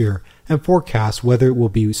atmosphere, and forecast whether it will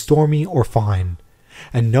be stormy or fine.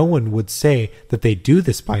 And no one would say that they do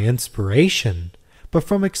this by inspiration, but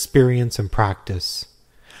from experience and practice.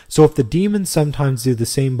 So if the demons sometimes do the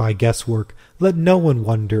same by guesswork, let no one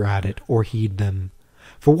wonder at it or heed them.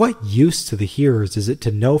 For what use to the hearers is it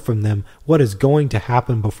to know from them what is going to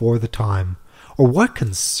happen before the time? Or what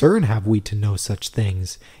concern have we to know such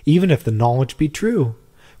things, even if the knowledge be true?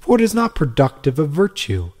 For it is not productive of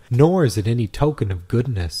virtue, nor is it any token of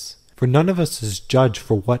goodness. For none of us is judged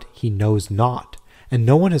for what he knows not, and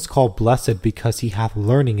no one is called blessed because he hath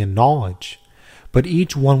learning and knowledge. But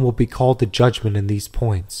each one will be called to judgment in these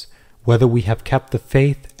points, whether we have kept the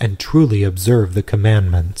faith and truly observed the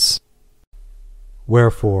commandments.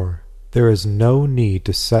 Wherefore, there is no need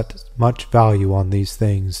to set much value on these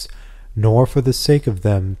things, nor for the sake of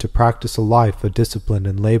them to practice a life of discipline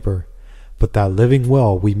and labor, but that living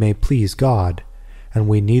well we may please God, and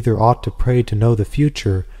we neither ought to pray to know the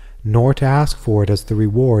future, nor to ask for it as the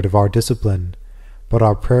reward of our discipline. But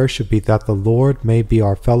our prayer should be that the Lord may be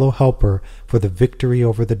our fellow helper for the victory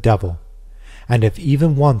over the devil. And if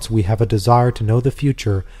even once we have a desire to know the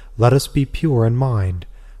future, let us be pure in mind.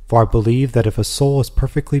 For I believe that if a soul is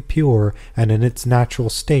perfectly pure and in its natural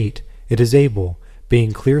state, it is able,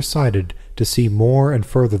 being clear-sighted, to see more and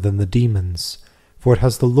further than the demons. For it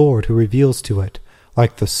has the Lord who reveals to it,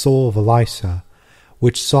 like the soul of Elisha,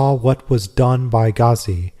 which saw what was done by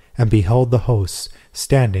Gazi, and beheld the hosts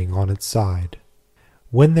standing on its side.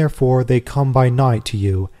 When therefore they come by night to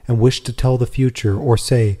you, and wish to tell the future, or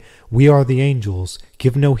say, We are the angels,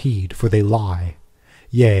 give no heed, for they lie.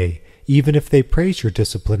 Yea, even if they praise your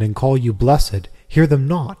discipline, and call you blessed, hear them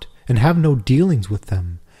not, and have no dealings with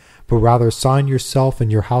them. But rather sign yourself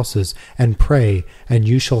in your houses, and pray, and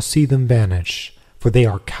you shall see them vanish. For they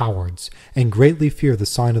are cowards, and greatly fear the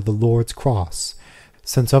sign of the Lord's cross,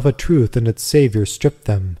 since of a truth and its Saviour stripped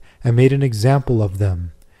them, and made an example of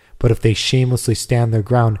them. But if they shamelessly stand their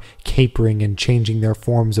ground, capering and changing their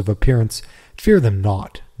forms of appearance, fear them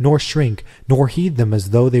not, nor shrink, nor heed them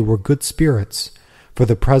as though they were good spirits. For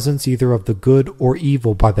the presence either of the good or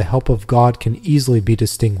evil by the help of God can easily be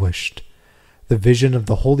distinguished. The vision of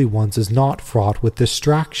the holy ones is not fraught with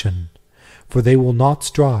distraction, for they will not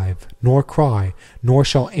strive, nor cry, nor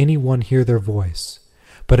shall any one hear their voice.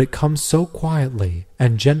 But it comes so quietly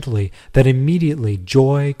and gently that immediately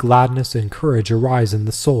joy, gladness, and courage arise in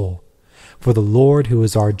the soul. For the Lord who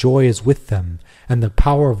is our joy is with them, and the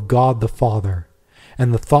power of God the Father.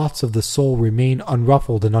 And the thoughts of the soul remain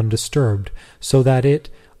unruffled and undisturbed, so that it,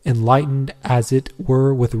 enlightened as it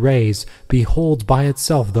were with rays, beholds by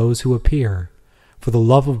itself those who appear. For the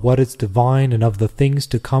love of what is divine and of the things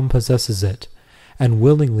to come possesses it, and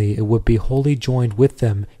willingly it would be wholly joined with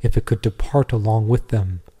them if it could depart along with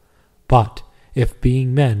them. But, if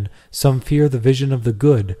being men, some fear the vision of the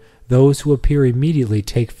good, those who appear immediately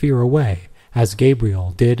take fear away, as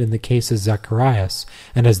Gabriel did in the case of Zacharias,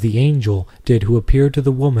 and as the angel did who appeared to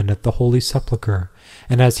the woman at the Holy Sepulchre,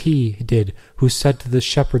 and as he did who said to the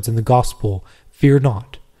shepherds in the Gospel, Fear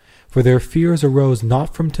not. For their fears arose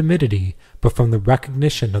not from timidity, but from the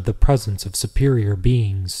recognition of the presence of superior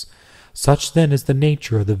beings. Such then is the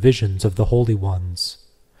nature of the visions of the holy ones.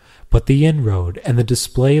 But the inroad and the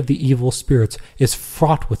display of the evil spirits is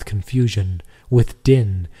fraught with confusion, with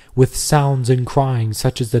din, with sounds and crying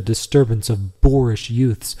such as the disturbance of boorish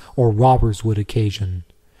youths or robbers would occasion,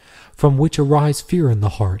 from which arise fear in the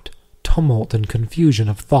heart, tumult and confusion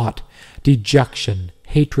of thought, dejection,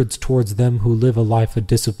 hatreds towards them who live a life of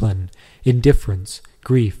discipline, indifference,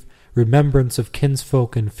 grief, remembrance of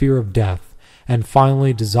kinsfolk and fear of death, and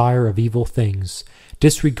finally desire of evil things,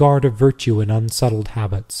 disregard of virtue and unsettled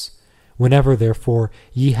habits. Whenever, therefore,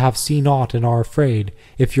 ye have seen aught and are afraid,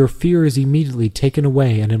 if your fear is immediately taken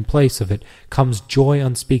away, and in place of it comes joy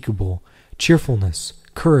unspeakable, cheerfulness,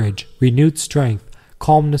 courage, renewed strength,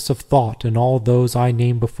 calmness of thought, and all those I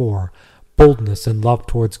named before, boldness and love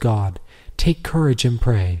towards God, take courage and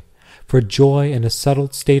pray. For joy and a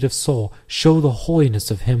settled state of soul show the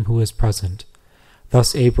holiness of him who is present.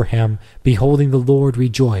 Thus Abraham, beholding the Lord,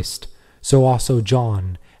 rejoiced. So also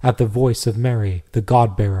John, at the voice of Mary, the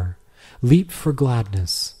God-bearer, leaped for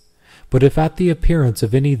gladness. But if at the appearance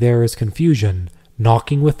of any there is confusion,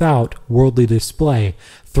 knocking without, worldly display,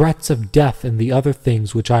 threats of death and the other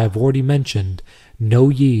things which I have already mentioned, know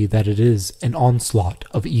ye that it is an onslaught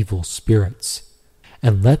of evil spirits.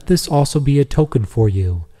 And let this also be a token for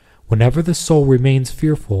you. Whenever the soul remains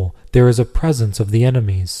fearful, there is a presence of the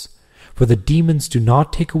enemies. For the demons do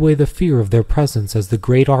not take away the fear of their presence as the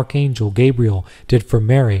great archangel Gabriel did for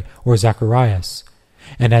Mary or Zacharias,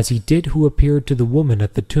 and as he did who appeared to the woman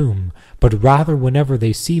at the tomb, but rather whenever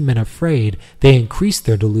they see men afraid, they increase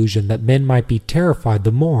their delusion that men might be terrified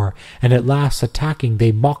the more, and at last attacking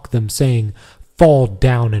they mock them, saying, Fall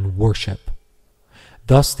down and worship.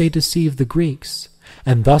 Thus they deceived the Greeks,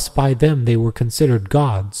 and thus by them they were considered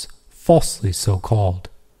gods, falsely so called.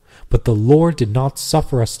 But the Lord did not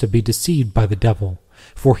suffer us to be deceived by the devil,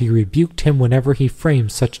 for he rebuked him whenever he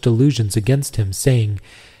framed such delusions against him, saying,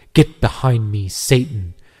 Get behind me,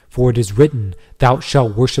 Satan, for it is written, Thou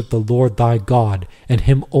shalt worship the Lord thy God, and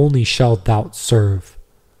him only shalt thou serve.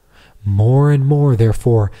 More and more,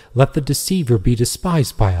 therefore, let the deceiver be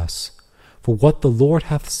despised by us. For what the Lord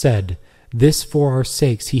hath said, this for our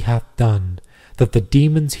sakes he hath done, that the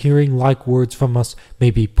demons hearing like words from us may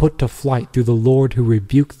be put to flight through the Lord who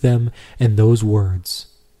rebuked them in those words.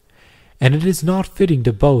 And it is not fitting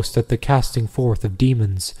to boast at the casting forth of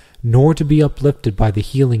demons, nor to be uplifted by the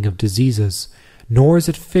healing of diseases, nor is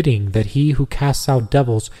it fitting that he who casts out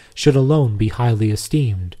devils should alone be highly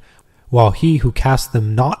esteemed, while he who casts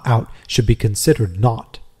them not out should be considered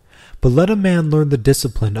naught. But let a man learn the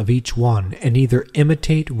discipline of each one, and either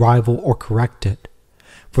imitate, rival, or correct it.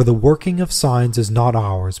 For the working of signs is not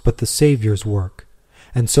ours, but the Saviour's work.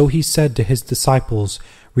 And so he said to his disciples,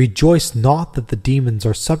 Rejoice not that the demons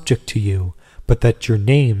are subject to you, but that your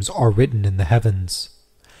names are written in the heavens.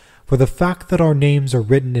 For the fact that our names are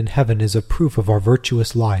written in heaven is a proof of our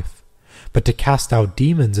virtuous life, but to cast out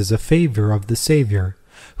demons is a favor of the Saviour,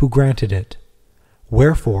 who granted it.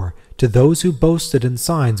 Wherefore, to those who boasted in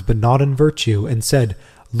signs but not in virtue, and said,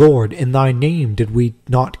 Lord, in thy name did we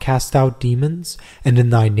not cast out demons, and in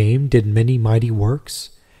thy name did many mighty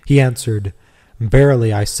works? He answered,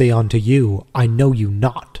 Verily I say unto you, I know you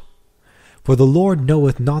not. For the Lord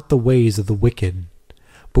knoweth not the ways of the wicked.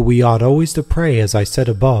 But we ought always to pray, as I said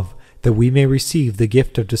above, that we may receive the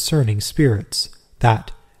gift of discerning spirits,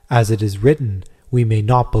 that, as it is written, we may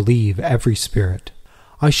not believe every spirit.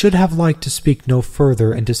 I should have liked to speak no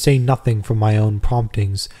further and to say nothing from my own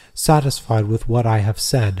promptings, satisfied with what I have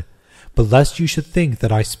said, but lest you should think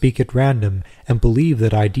that I speak at random, and believe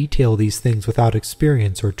that I detail these things without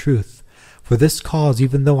experience or truth. For this cause,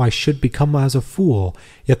 even though I should become as a fool,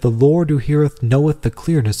 yet the Lord who heareth knoweth the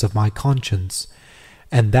clearness of my conscience,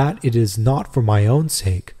 and that it is not for my own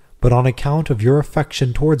sake, but on account of your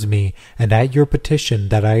affection towards me, and at your petition,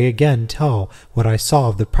 that I again tell what I saw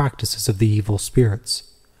of the practices of the evil spirits.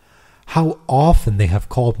 How often they have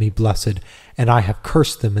called me blessed, and I have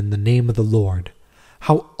cursed them in the name of the Lord.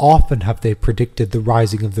 How often have they predicted the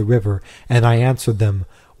rising of the river, and I answered them,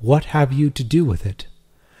 What have you to do with it?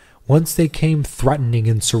 Once they came threatening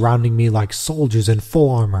and surrounding me like soldiers in full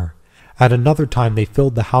armor. At another time they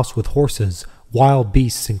filled the house with horses, wild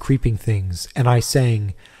beasts and creeping things, and I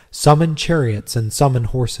sang, Summon chariots and summon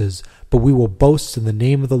horses, but we will boast in the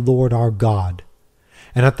name of the Lord our God.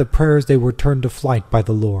 And at the prayers they were turned to flight by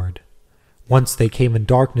the Lord. Once they came in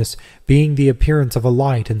darkness, being the appearance of a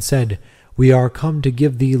light, and said, We are come to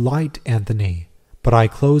give thee light, Anthony. But I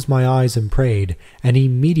closed my eyes and prayed, and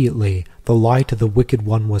immediately the light of the wicked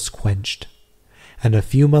one was quenched. And a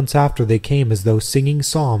few months after they came as though singing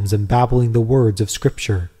psalms and babbling the words of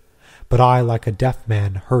Scripture. But I, like a deaf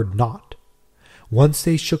man, heard not. Once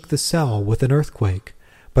they shook the cell with an earthquake,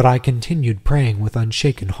 but I continued praying with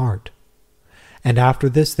unshaken heart. And after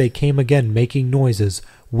this they came again making noises,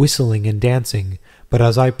 whistling and dancing, but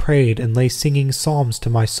as I prayed and lay singing psalms to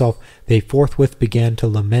myself, they forthwith began to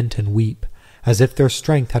lament and weep, as if their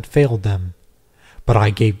strength had failed them. But I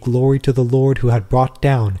gave glory to the Lord who had brought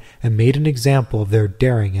down and made an example of their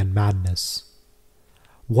daring and madness.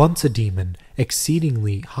 Once a demon,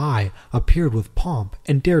 exceedingly high, appeared with pomp,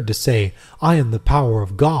 and dared to say, I am the power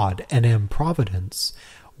of God, and am providence.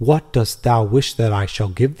 What dost thou wish that I shall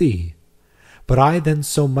give thee? But I then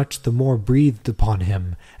so much the more breathed upon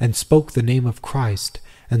him, and spoke the name of Christ,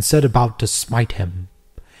 and set about to smite him.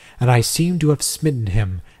 And I seemed to have smitten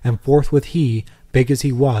him, and forthwith he, big as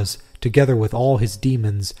he was, together with all his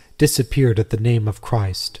demons, disappeared at the name of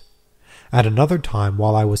Christ. At another time,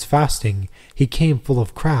 while I was fasting, he came full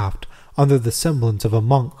of craft, under the semblance of a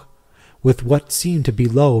monk, with what seemed to be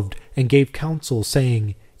loaved, and gave counsel,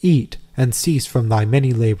 saying, Eat, and cease from thy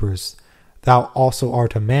many labors. Thou also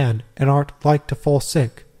art a man, and art like to fall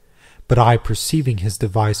sick. But I, perceiving his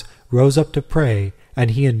device, rose up to pray,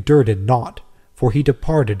 and he endured it not. For he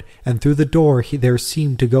departed, and through the door there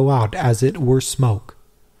seemed to go out as it were smoke.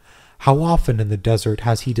 How often in the desert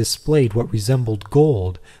has he displayed what resembled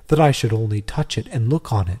gold, that I should only touch it and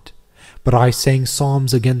look on it? But I sang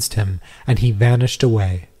psalms against him, and he vanished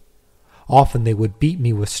away. Often they would beat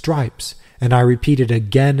me with stripes, and I repeated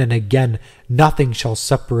again and again, Nothing shall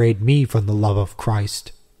separate me from the love of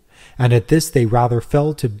Christ. And at this they rather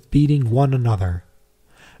fell to beating one another.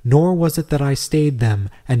 Nor was it that I stayed them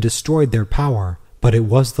and destroyed their power, but it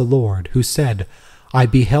was the Lord, who said, I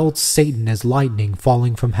beheld Satan as lightning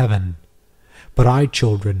falling from heaven. But I,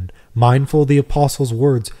 children, mindful of the apostles'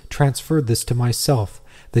 words, transferred this to myself,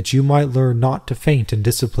 that you might learn not to faint in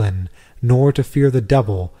discipline, nor to fear the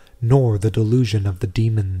devil, nor the delusion of the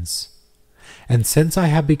demons. And since I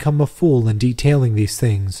have become a fool in detailing these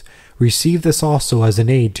things, receive this also as an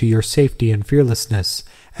aid to your safety and fearlessness,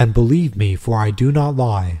 and believe me, for I do not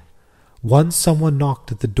lie. Once someone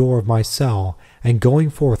knocked at the door of my cell, and going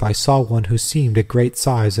forth I saw one who seemed a great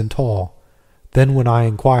size and tall. Then when I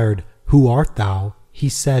inquired, Who art thou? He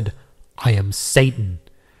said, I am Satan.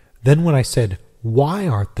 Then when I said, Why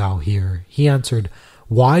art thou here? He answered,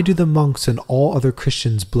 Why do the monks and all other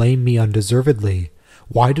Christians blame me undeservedly?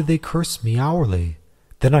 Why do they curse me hourly?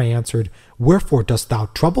 Then I answered, Wherefore dost thou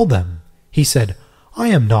trouble them? He said, I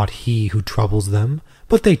am not he who troubles them,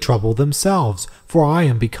 but they trouble themselves, for I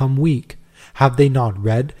am become weak. Have they not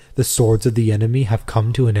read, The swords of the enemy have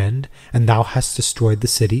come to an end, and thou hast destroyed the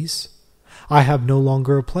cities? I have no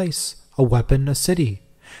longer a place, a weapon, a city.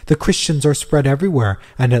 The Christians are spread everywhere,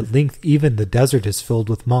 and at length even the desert is filled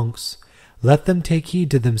with monks. Let them take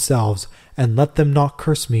heed to themselves, and let them not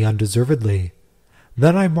curse me undeservedly.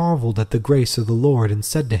 Then I marveled at the grace of the Lord, and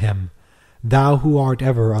said to him, Thou who art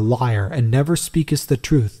ever a liar, and never speakest the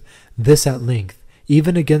truth, this at length,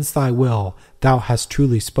 even against thy will, thou hast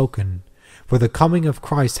truly spoken. For the coming of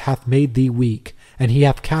Christ hath made thee weak, and he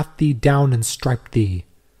hath cast thee down and striped thee.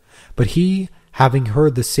 But he, having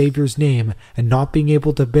heard the Saviour's name, and not being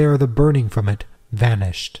able to bear the burning from it,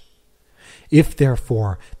 vanished. If,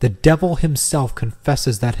 therefore, the devil himself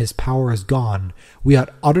confesses that his power is gone, we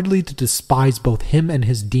ought utterly to despise both him and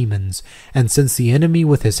his demons, and since the enemy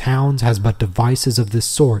with his hounds has but devices of this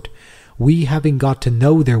sort, we, having got to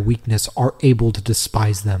know their weakness, are able to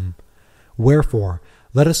despise them. Wherefore,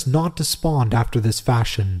 let us not despond after this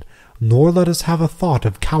fashion, nor let us have a thought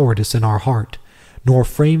of cowardice in our heart, nor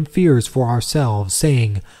frame fears for ourselves,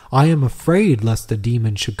 saying, I am afraid lest the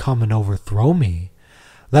demon should come and overthrow me,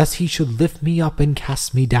 lest he should lift me up and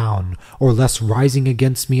cast me down, or lest rising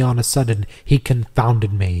against me on a sudden he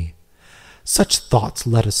confounded me. Such thoughts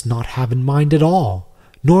let us not have in mind at all,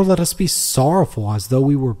 nor let us be sorrowful as though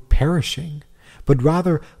we were perishing, but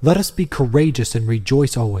rather let us be courageous and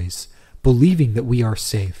rejoice always, believing that we are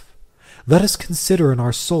safe. Let us consider in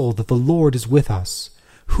our soul that the Lord is with us,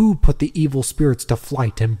 who put the evil spirits to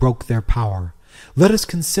flight and broke their power. Let us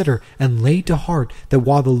consider and lay to heart that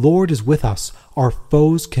while the Lord is with us, our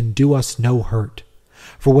foes can do us no hurt.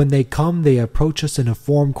 For when they come, they approach us in a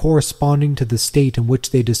form corresponding to the state in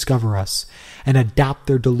which they discover us, and adapt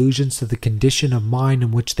their delusions to the condition of mind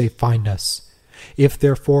in which they find us. If,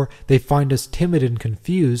 therefore, they find us timid and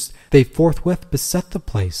confused, they forthwith beset the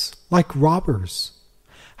place, like robbers,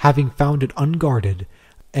 having found it unguarded,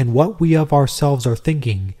 and what we of ourselves are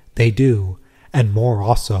thinking, they do, and more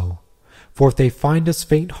also. For if they find us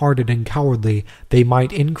faint-hearted and cowardly, they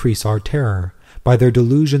might increase our terror by their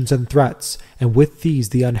delusions and threats, and with these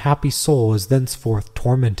the unhappy soul is thenceforth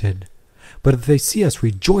tormented. But if they see us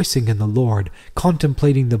rejoicing in the Lord,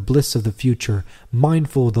 contemplating the bliss of the future,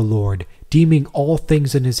 mindful of the Lord, deeming all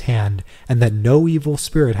things in his hand, and that no evil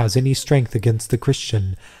spirit has any strength against the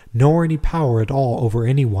Christian, nor any power at all over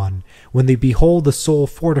anyone, when they behold the soul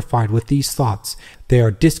fortified with these thoughts, they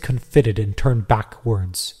are discomfited and turn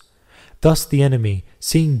backwards. Thus the enemy,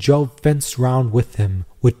 seeing Job fenced round with him,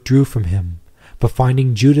 withdrew from him, but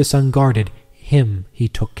finding Judas unguarded, him he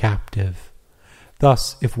took captive.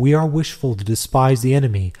 Thus, if we are wishful to despise the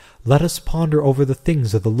enemy, let us ponder over the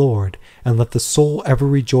things of the Lord, and let the soul ever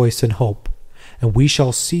rejoice in hope. And we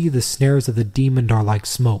shall see the snares of the demon are like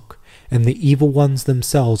smoke, and the evil ones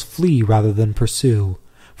themselves flee rather than pursue.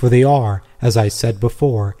 For they are, as I said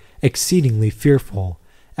before, exceedingly fearful,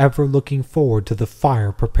 ever looking forward to the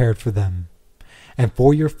fire prepared for them. And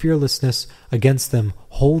for your fearlessness against them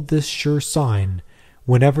hold this sure sign: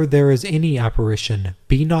 whenever there is any apparition,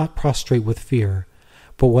 be not prostrate with fear,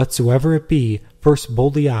 but whatsoever it be, first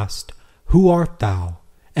boldly ask, Who art thou?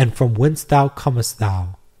 And from whence thou comest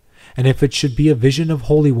thou? And if it should be a vision of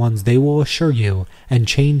holy ones, they will assure you, and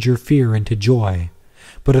change your fear into joy.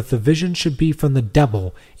 But if the vision should be from the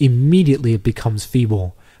devil, immediately it becomes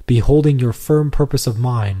feeble, beholding your firm purpose of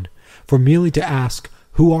mind. For merely to ask,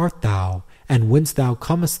 Who art thou, and whence thou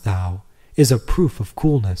comest thou, is a proof of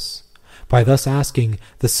coolness. By thus asking,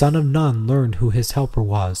 the son of none learned who his helper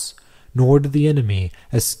was, nor did the enemy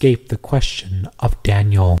escape the question of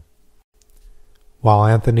Daniel. While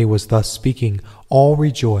Anthony was thus speaking, all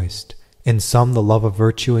rejoiced. In some the love of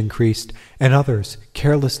virtue increased, and others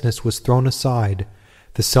carelessness was thrown aside.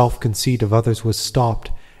 The self-conceit of others was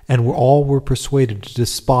stopped, and all were persuaded to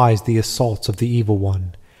despise the assaults of the evil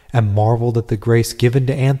one, and marveled at the grace given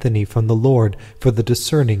to Anthony from the Lord for the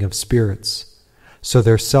discerning of spirits. So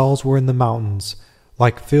their cells were in the mountains,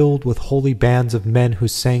 like filled with holy bands of men who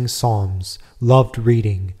sang psalms, loved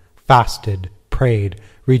reading, fasted, prayed,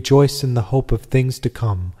 rejoiced in the hope of things to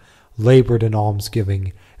come, labored in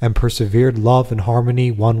almsgiving, and persevered love and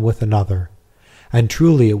harmony one with another. And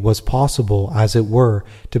truly it was possible, as it were,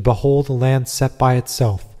 to behold a land set by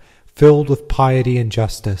itself, filled with piety and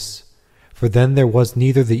justice. For then there was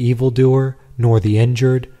neither the evildoer, nor the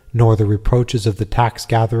injured, nor the reproaches of the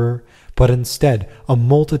tax-gatherer, but instead a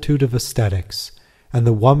multitude of ascetics, and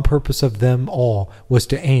the one purpose of them all was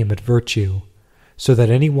to aim at virtue, so that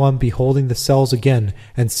any one beholding the cells again,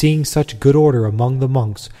 and seeing such good order among the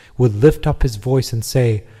monks, would lift up his voice and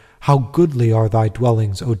say, How goodly are thy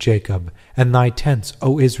dwellings, O Jacob, and thy tents,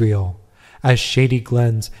 O Israel, as shady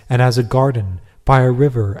glens, and as a garden, by a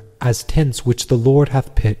river, as tents which the Lord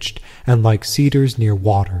hath pitched, and like cedars near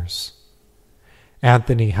waters.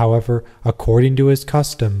 Anthony, however, according to his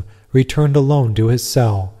custom, returned alone to his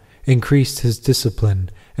cell, increased his discipline,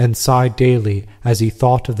 and sighed daily as he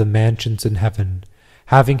thought of the mansions in heaven,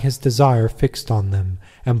 having his desire fixed on them,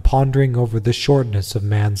 and pondering over the shortness of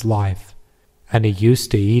man's life. And he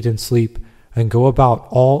used to eat and sleep, and go about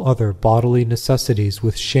all other bodily necessities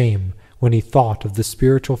with shame when he thought of the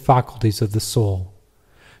spiritual faculties of the soul.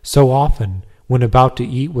 So often, when about to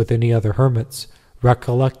eat with any other hermits,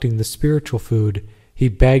 recollecting the spiritual food, he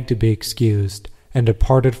begged to be excused, and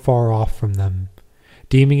departed far off from them,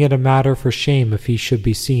 deeming it a matter for shame if he should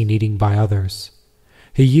be seen eating by others.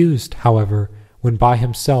 He used, however, when by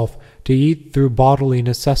himself, to eat through bodily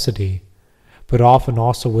necessity, but often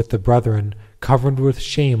also with the brethren, covered with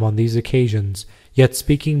shame on these occasions, yet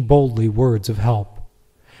speaking boldly words of help.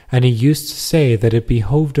 And he used to say that it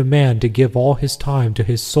behoved a man to give all his time to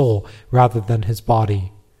his soul rather than his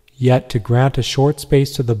body, yet to grant a short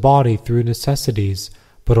space to the body through necessities,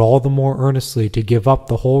 but all the more earnestly to give up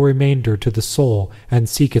the whole remainder to the soul and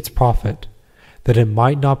seek its profit, that it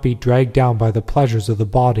might not be dragged down by the pleasures of the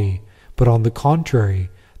body, but on the contrary,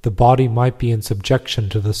 the body might be in subjection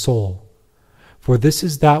to the soul. For this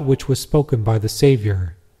is that which was spoken by the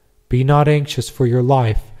Saviour, Be not anxious for your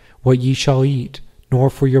life, what ye shall eat, nor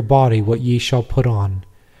for your body what ye shall put on.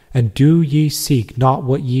 And do ye seek not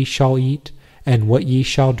what ye shall eat, and what ye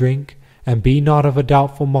shall drink, and be not of a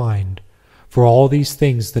doubtful mind. For all these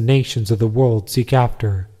things the nations of the world seek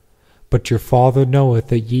after. But your Father knoweth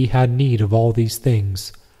that ye had need of all these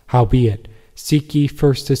things. Howbeit, seek ye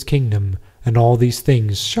first his kingdom, and all these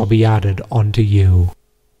things shall be added unto you.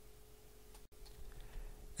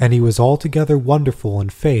 And he was altogether wonderful in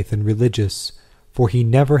faith and religious, for he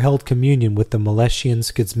never held communion with the Meletian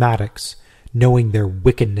schismatics, knowing their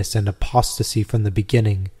wickedness and apostasy from the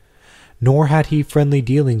beginning, nor had he friendly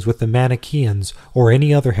dealings with the Manichaeans or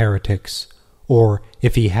any other heretics, or,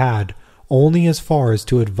 if he had, only as far as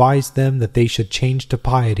to advise them that they should change to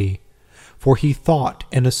piety, for he thought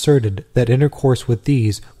and asserted that intercourse with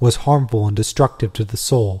these was harmful and destructive to the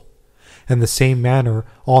soul. In the same manner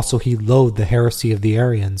also he loathed the heresy of the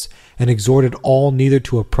Arians, and exhorted all neither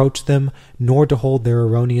to approach them nor to hold their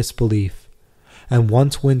erroneous belief. And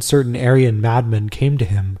once when certain Arian madmen came to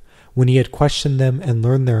him, when he had questioned them and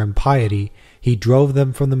learned their impiety, he drove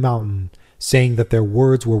them from the mountain, saying that their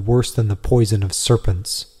words were worse than the poison of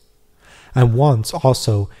serpents. And once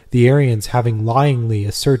also the Arians having lyingly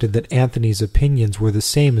asserted that Anthony's opinions were the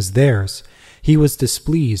same as theirs, he was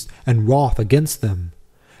displeased and wroth against them.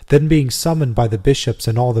 Then being summoned by the bishops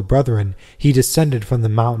and all the brethren, he descended from the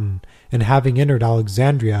mountain, and having entered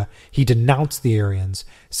Alexandria, he denounced the Arians,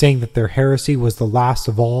 saying that their heresy was the last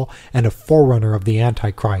of all and a forerunner of the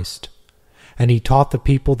Antichrist. And he taught the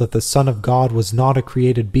people that the Son of God was not a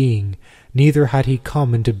created being, neither had he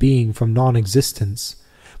come into being from non-existence,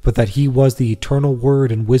 but that he was the eternal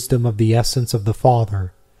word and wisdom of the essence of the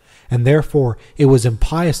Father. And therefore it was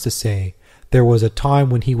impious to say, there was a time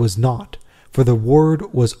when he was not, for the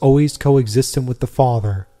Word was always coexistent with the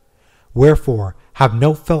Father. Wherefore, have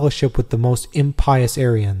no fellowship with the most impious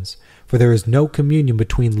Arians, for there is no communion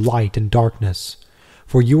between light and darkness.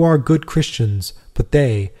 For you are good Christians, but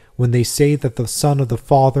they, when they say that the Son of the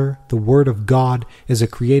Father, the Word of God, is a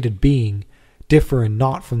created being, differ in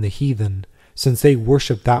naught from the heathen, since they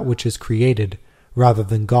worship that which is created, rather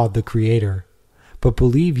than God the Creator. But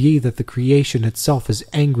believe ye that the creation itself is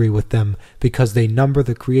angry with them, because they number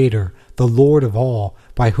the Creator, the Lord of all,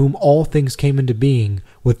 by whom all things came into being,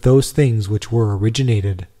 with those things which were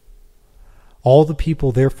originated. All the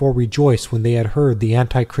people therefore rejoiced when they had heard the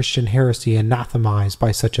anti-Christian heresy anathematized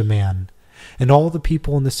by such a man. And all the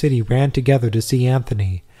people in the city ran together to see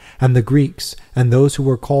Anthony. And the Greeks, and those who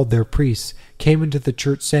were called their priests, came into the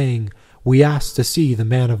church, saying, We ask to see the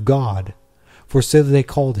man of God. For so they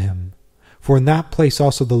called him. For in that place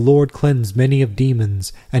also the Lord cleansed many of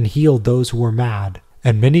demons, and healed those who were mad.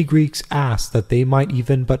 And many Greeks asked that they might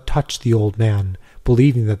even but touch the old man,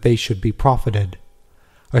 believing that they should be profited.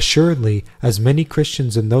 Assuredly, as many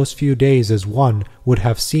Christians in those few days as one would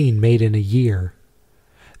have seen made in a year.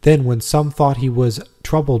 Then when some thought he was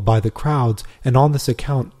troubled by the crowds, and on this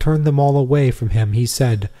account turned them all away from him, he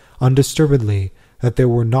said, undisturbedly, that there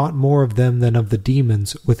were not more of them than of the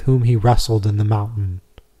demons with whom he wrestled in the mountain.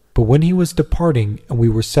 But when he was departing, and we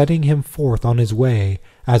were setting him forth on his way,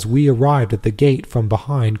 as we arrived at the gate from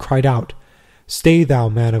behind, cried out, Stay thou,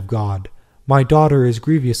 man of God, my daughter is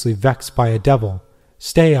grievously vexed by a devil.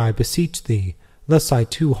 Stay, I beseech thee, lest I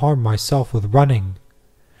too harm myself with running.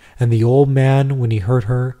 And the old man, when he heard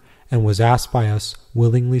her, and was asked by us,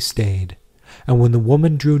 willingly stayed. And when the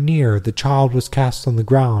woman drew near, the child was cast on the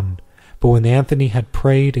ground. But when Anthony had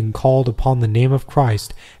prayed and called upon the name of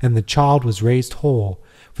Christ, and the child was raised whole,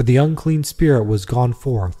 for the unclean spirit was gone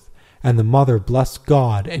forth, and the mother blessed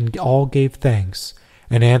God, and all gave thanks.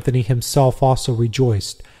 And Anthony himself also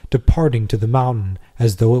rejoiced, departing to the mountain,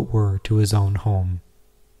 as though it were to his own home.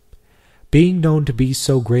 Being known to be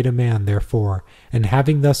so great a man, therefore, and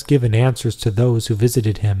having thus given answers to those who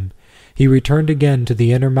visited him, he returned again to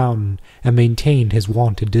the inner mountain, and maintained his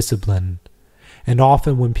wonted discipline. And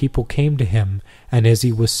often when people came to him, and as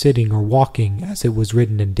he was sitting or walking, as it was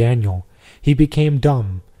written in Daniel, he became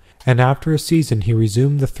dumb, and after a season he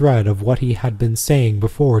resumed the thread of what he had been saying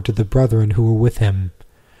before to the brethren who were with him.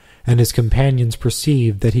 And his companions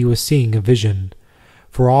perceived that he was seeing a vision.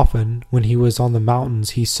 For often, when he was on the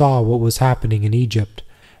mountains, he saw what was happening in Egypt,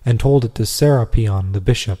 and told it to Serapion the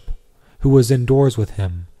bishop, who was indoors with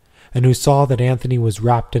him, and who saw that Anthony was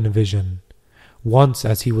wrapped in a vision. Once,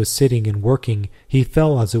 as he was sitting and working, he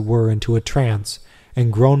fell as it were into a trance,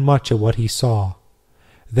 and groaned much at what he saw.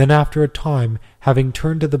 Then after a time, having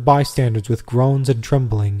turned to the bystanders with groans and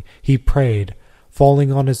trembling, he prayed,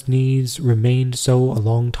 falling on his knees, remained so a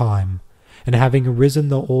long time, and having arisen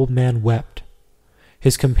the old man wept.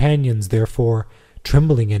 His companions, therefore,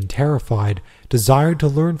 trembling and terrified, desired to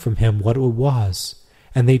learn from him what it was,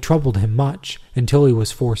 and they troubled him much, until he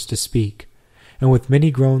was forced to speak. And with many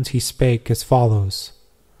groans he spake as follows,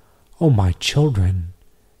 O my children,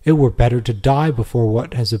 it were better to die before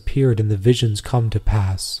what has appeared in the visions come to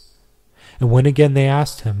pass. And when again they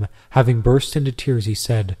asked him, having burst into tears, he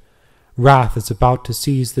said, Wrath is about to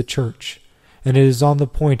seize the church, and it is on the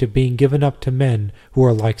point of being given up to men who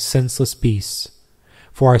are like senseless beasts.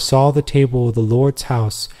 For I saw the table of the Lord's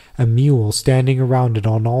house, a mule standing around it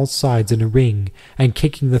on all sides in a ring, and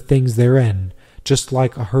kicking the things therein, just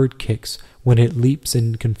like a herd kicks when it leaps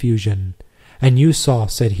in confusion. And you saw,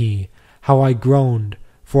 said he, how I groaned,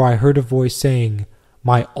 for I heard a voice saying,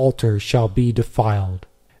 My altar shall be defiled.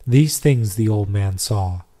 These things the old man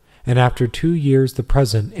saw. And after 2 years the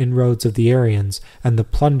present inroads of the Arians and the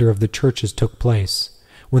plunder of the churches took place,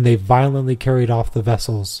 when they violently carried off the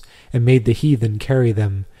vessels, and made the heathen carry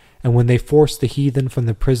them, and when they forced the heathen from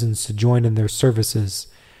the prisons to join in their services,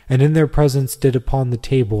 and in their presence did upon the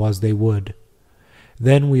table as they would.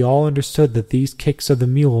 Then we all understood that these kicks of the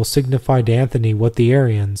mule signified to Anthony what the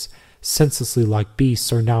Arians, senselessly like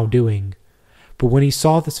beasts, are now doing. But when he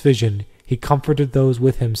saw this vision, he comforted those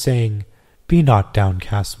with him, saying, Be not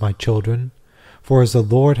downcast, my children, for as the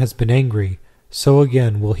Lord has been angry, so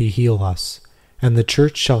again will he heal us. And the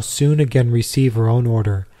church shall soon again receive her own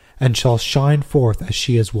order, and shall shine forth as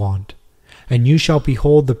she is wont. And you shall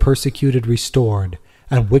behold the persecuted restored,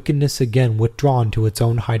 and wickedness again withdrawn to its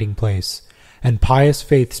own hiding place, and pious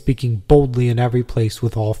faith speaking boldly in every place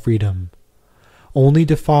with all freedom. Only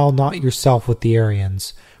defile not yourself with the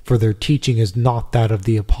Arians, for their teaching is not that of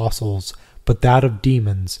the apostles, but that of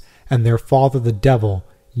demons, and their father the devil,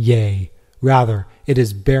 yea, rather it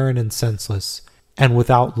is barren and senseless, and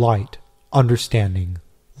without light, understanding,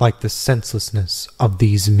 like the senselessness of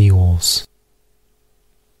these mules.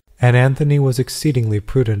 And Anthony was exceedingly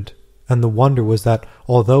prudent, and the wonder was that,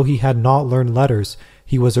 although he had not learned letters,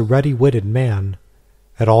 he was a ready-witted man.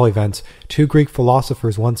 At all events, 2 Greek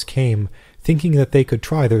philosophers once came, thinking that they could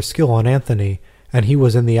try their skill on Anthony, and he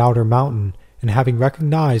was in the outer mountain, and having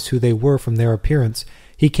recognized who they were from their appearance,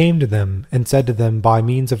 he came to them, and said to them by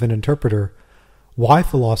means of an interpreter, Why,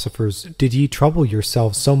 philosophers, did ye trouble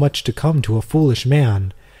yourselves so much to come to a foolish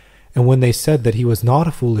man? And when they said that he was not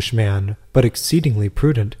a foolish man, but exceedingly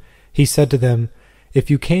prudent, he said to them,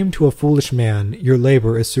 If you came to a foolish man, your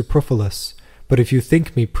labor is superfluous. But if you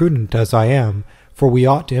think me prudent as I am, for we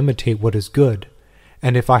ought to imitate what is good.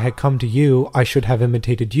 And if I had come to you, I should have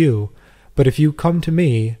imitated you. But if you come to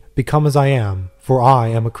me, become as I am, for I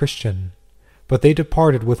am a Christian. But they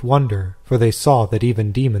departed with wonder, for they saw that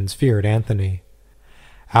even demons feared Anthony.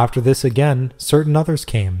 After this again certain others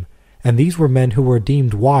came, and these were men who were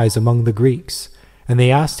deemed wise among the Greeks, and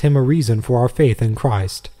they asked him a reason for our faith in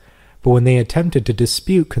Christ. But when they attempted to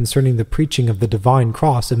dispute concerning the preaching of the divine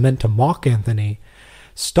cross and meant to mock Anthony,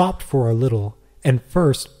 stopped for a little, and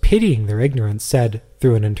first, pitying their ignorance, said,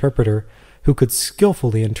 through an interpreter, who could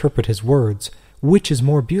skillfully interpret his words, Which is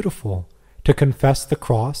more beautiful, to confess the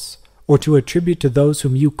cross, or to attribute to those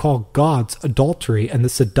whom you call gods adultery and the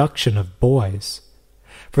seduction of boys?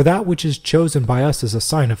 For that which is chosen by us is a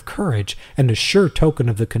sign of courage and a sure token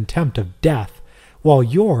of the contempt of death, while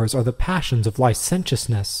yours are the passions of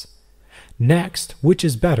licentiousness. Next, which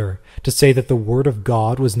is better, to say that the word of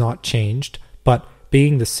God was not changed, but,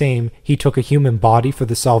 being the same, he took a human body for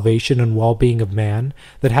the salvation and well-being of man,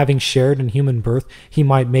 that having shared in human birth he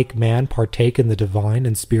might make man partake in the divine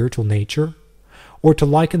and spiritual nature? Or to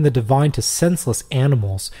liken the divine to senseless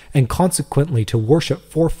animals, and consequently to worship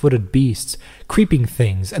 4-footed beasts, creeping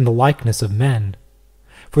things, and the likeness of men?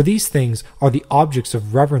 For these things are the objects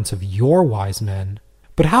of reverence of your wise men.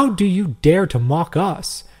 But how do you dare to mock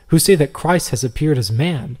us, who say that Christ has appeared as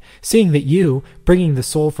man, seeing that you, bringing the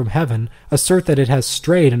soul from heaven, assert that it has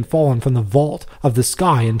strayed and fallen from the vault of the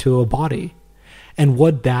sky into a body? And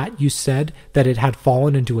would that you said that it had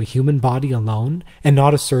fallen into a human body alone, and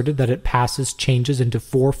not asserted that it changes into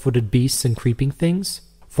 4-footed beasts and creeping things?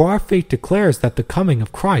 For our faith declares that the coming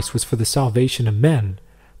of Christ was for the salvation of men.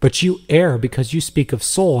 But you err because you speak of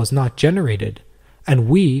soul as not generated. And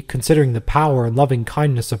we, considering the power and loving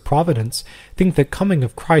kindness of providence, think that coming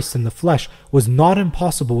of Christ in the flesh was not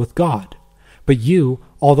impossible with God. But you,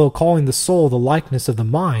 although calling the soul the likeness of the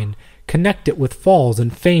mind, connect it with falls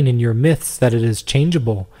and feign in your myths that it is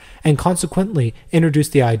changeable, and consequently introduce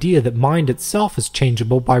the idea that mind itself is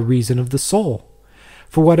changeable by reason of the soul.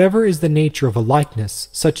 For whatever is the nature of a likeness,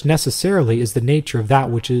 such necessarily is the nature of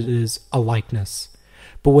that which is a likeness.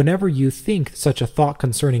 But whenever you think such a thought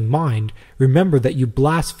concerning mind, remember that you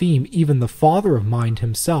blaspheme even the Father of mind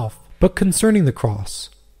himself. But concerning the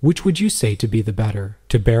cross, which would you say to be the better?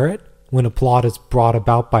 To bear it, when a plot is brought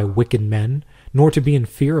about by wicked men, nor to be in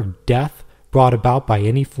fear of death brought about by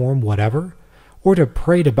any form whatever? Or to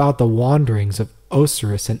prate about the wanderings of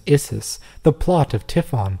Osiris and Isis, the plot of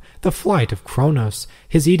Typhon, the flight of Cronos,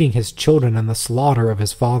 his eating his children and the slaughter of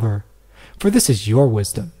his father? For this is your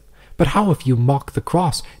wisdom. But how if you mock the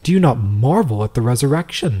cross, do you not marvel at the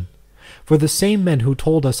resurrection? For the same men who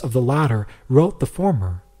told us of the latter wrote the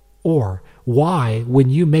former. Or, why, when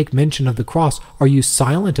you make mention of the cross, are you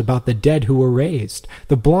silent about the dead who were raised,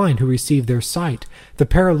 the blind who received their sight, the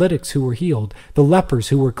paralytics who were healed, the lepers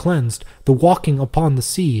who were cleansed, the walking upon the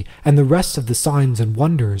sea, and the rest of the signs and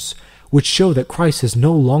wonders, which show that Christ is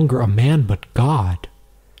no longer a man but God?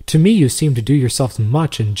 To me you seem to do yourselves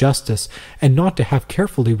much injustice, and not to have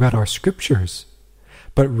carefully read our Scriptures.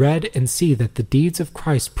 But read and see that the deeds of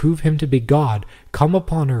Christ prove him to be God, come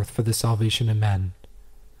upon earth for the salvation of men.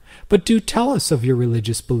 But do tell us of your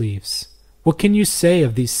religious beliefs. What can you say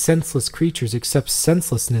of these senseless creatures except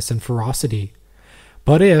senselessness and ferocity?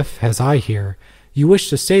 But if, as I hear, you wish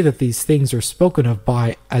to say that these things are spoken of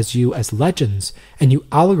by as legends, and you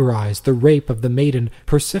allegorize the rape of the maiden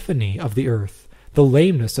Persephone of the earth, the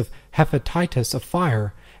lameness of Hephaestus of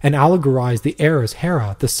fire, and allegorize the air as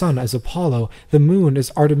Hera, the sun as Apollo, the moon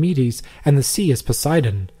as Artemides, and the sea as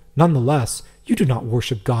Poseidon, nonetheless, you do not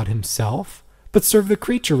worship God himself, but serve the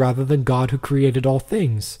creature rather than God who created all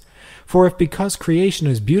things. For if because creation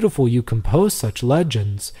is beautiful you compose such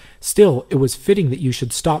legends, still it was fitting that you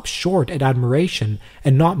should stop short at admiration,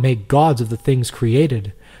 and not make gods of the things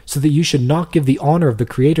created, so that you should not give the honor of the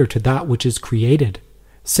Creator to that which is created.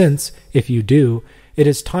 Since, if you do, it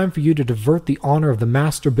is time for you to divert the honor of the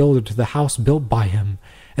master builder to the house built by him,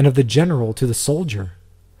 and of the general to the soldier.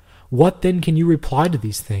 What then can you reply to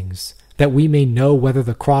these things, that we may know whether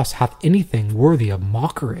the cross hath anything worthy of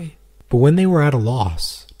mockery? But when they were at a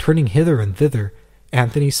loss, turning hither and thither,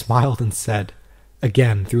 Anthony smiled and said,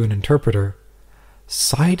 again through an interpreter,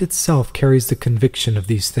 Sight itself carries the conviction of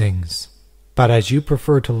these things. But as you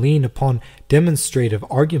prefer to lean upon demonstrative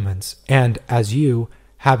arguments, and as you,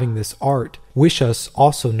 having this art, wish us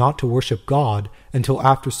also not to worship God until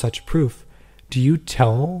after such proof, do you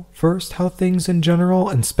tell first how things in general,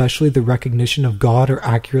 and especially the recognition of God, are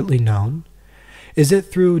accurately known? Is it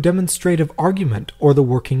through demonstrative argument or the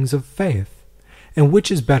workings of faith? And which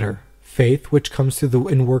is better, faith which comes through the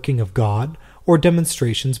inworking of God, or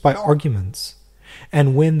demonstrations by arguments?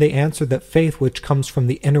 And when they answered that faith which comes from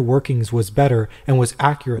the inner workings was better and was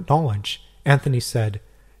accurate knowledge, Anthony said,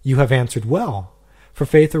 "You have answered well, for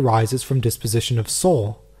faith arises from disposition of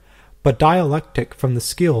soul, but dialectic from the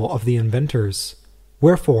skill of the inventors.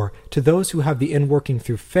 Wherefore, to those who have the inworking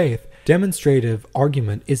through faith, demonstrative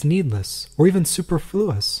argument is needless, or even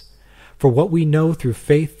superfluous. For what we know through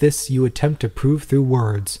faith, this you attempt to prove through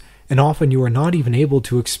words, and often you are not even able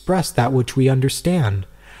to express that which we understand.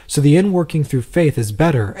 So the inworking through faith is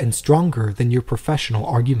better and stronger than your professional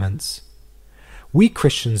arguments. We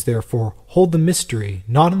Christians, therefore, hold the mystery,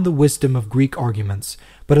 not in the wisdom of Greek arguments,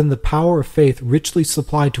 but in the power of faith richly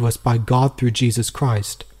supplied to us by God through Jesus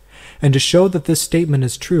Christ. And to show that this statement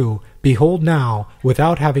is true, behold now,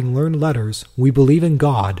 without having learned letters, we believe in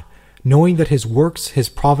God, knowing that his works, his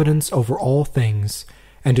providence over all things,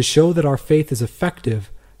 and to show that our faith is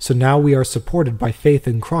effective, so now we are supported by faith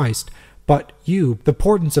in Christ. But you, the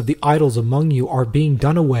portents of the idols among you are being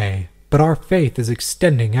done away, but our faith is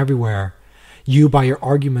extending everywhere. You, by your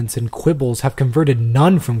arguments and quibbles, have converted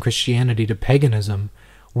none from Christianity to paganism.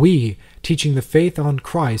 We, teaching the faith on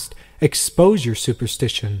Christ, expose your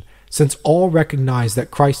superstition, since all recognize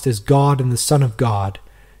that Christ is God and the Son of God.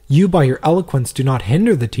 You, by your eloquence, do not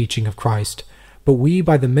hinder the teaching of Christ, but we,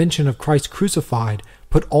 by the mention of Christ crucified,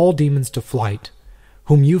 put all demons to flight,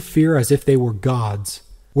 whom you fear as if they were gods.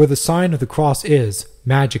 Where the sign of the cross is,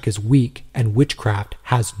 magic is weak, and witchcraft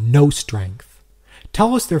has no strength.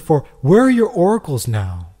 Tell us, therefore, where are your oracles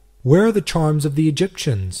now? Where are the charms of the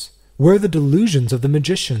Egyptians? Where are the delusions of the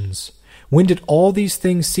magicians? When did all these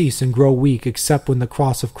things cease and grow weak, except when the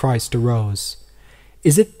cross of Christ arose?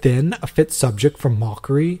 Is it then a fit subject for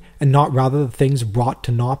mockery, and not rather the things brought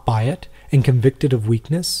to naught by it, and convicted of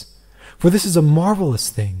weakness? For this is a marvelous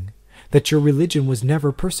thing, that your religion was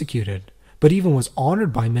never persecuted, but even was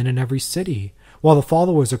honored by men in every city, while the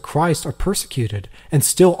followers of Christ are persecuted, and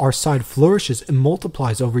still our side flourishes and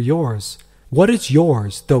multiplies over yours. What is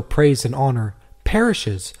yours, though praise and honor,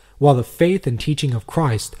 perishes, while the faith and teaching of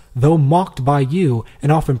Christ, though mocked by you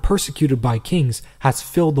and often persecuted by kings, has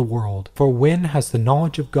filled the world. For when has the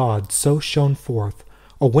knowledge of God so shone forth,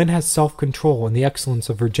 or when has self-control and the excellence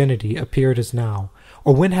of virginity appeared as now?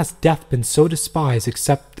 Or when has death been so despised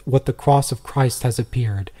except what the cross of Christ has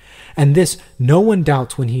appeared? And this no one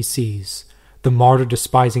doubts when he sees. The martyr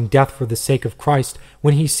despising death for the sake of Christ,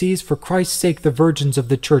 when he sees for Christ's sake the virgins of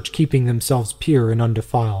the church keeping themselves pure and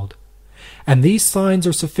undefiled. And these signs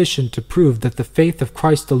are sufficient to prove that the faith of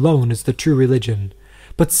Christ alone is the true religion.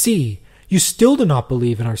 But see, you still do not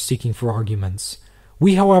believe and are seeking for arguments.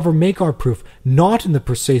 We, however, make our proof not in the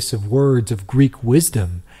persuasive words of Greek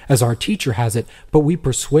wisdom, as our teacher has it, but we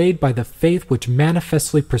persuade by the faith which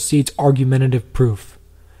manifestly precedes argumentative proof.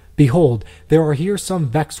 Behold, there are here some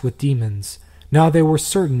vexed with demons. Now they were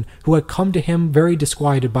certain who had come to him very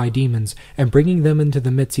disquieted by demons, and bringing them into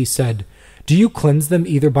the midst, he said, Do you cleanse them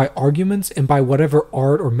either by arguments and by whatever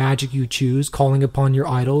art or magic you choose, calling upon your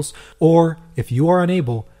idols? Or, if you are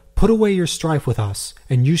unable, put away your strife with us,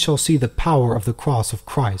 and you shall see the power of the cross of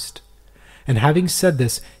Christ. And having said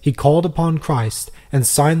this, he called upon Christ, and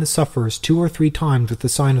signed the sufferers 2 or 3 times with the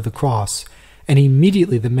sign of the cross. And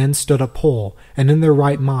immediately the men stood up whole, and in their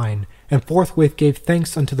right mind, and forthwith gave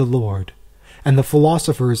thanks unto the Lord. And the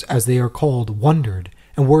philosophers, as they are called, wondered,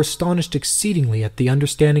 and were astonished exceedingly at the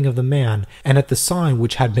understanding of the man, and at the sign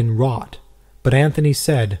which had been wrought. But Anthony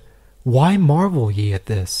said, Why marvel ye at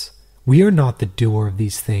this? We are not the doer of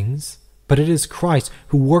these things, but it is Christ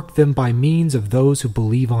who worked them by means of those who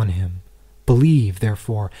believe on him. Believe,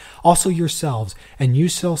 therefore, also yourselves, and you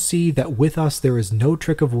shall see that with us there is no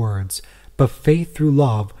trick of words, but faith through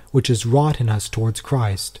love, which is wrought in us towards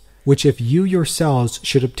Christ, which if you yourselves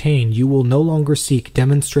should obtain, you will no longer seek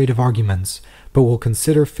demonstrative arguments, but will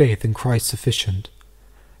consider faith in Christ sufficient.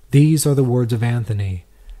 These are the words of Anthony,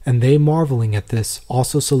 and they marveling at this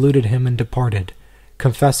also saluted him and departed,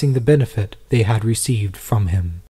 confessing the benefit they had received from him.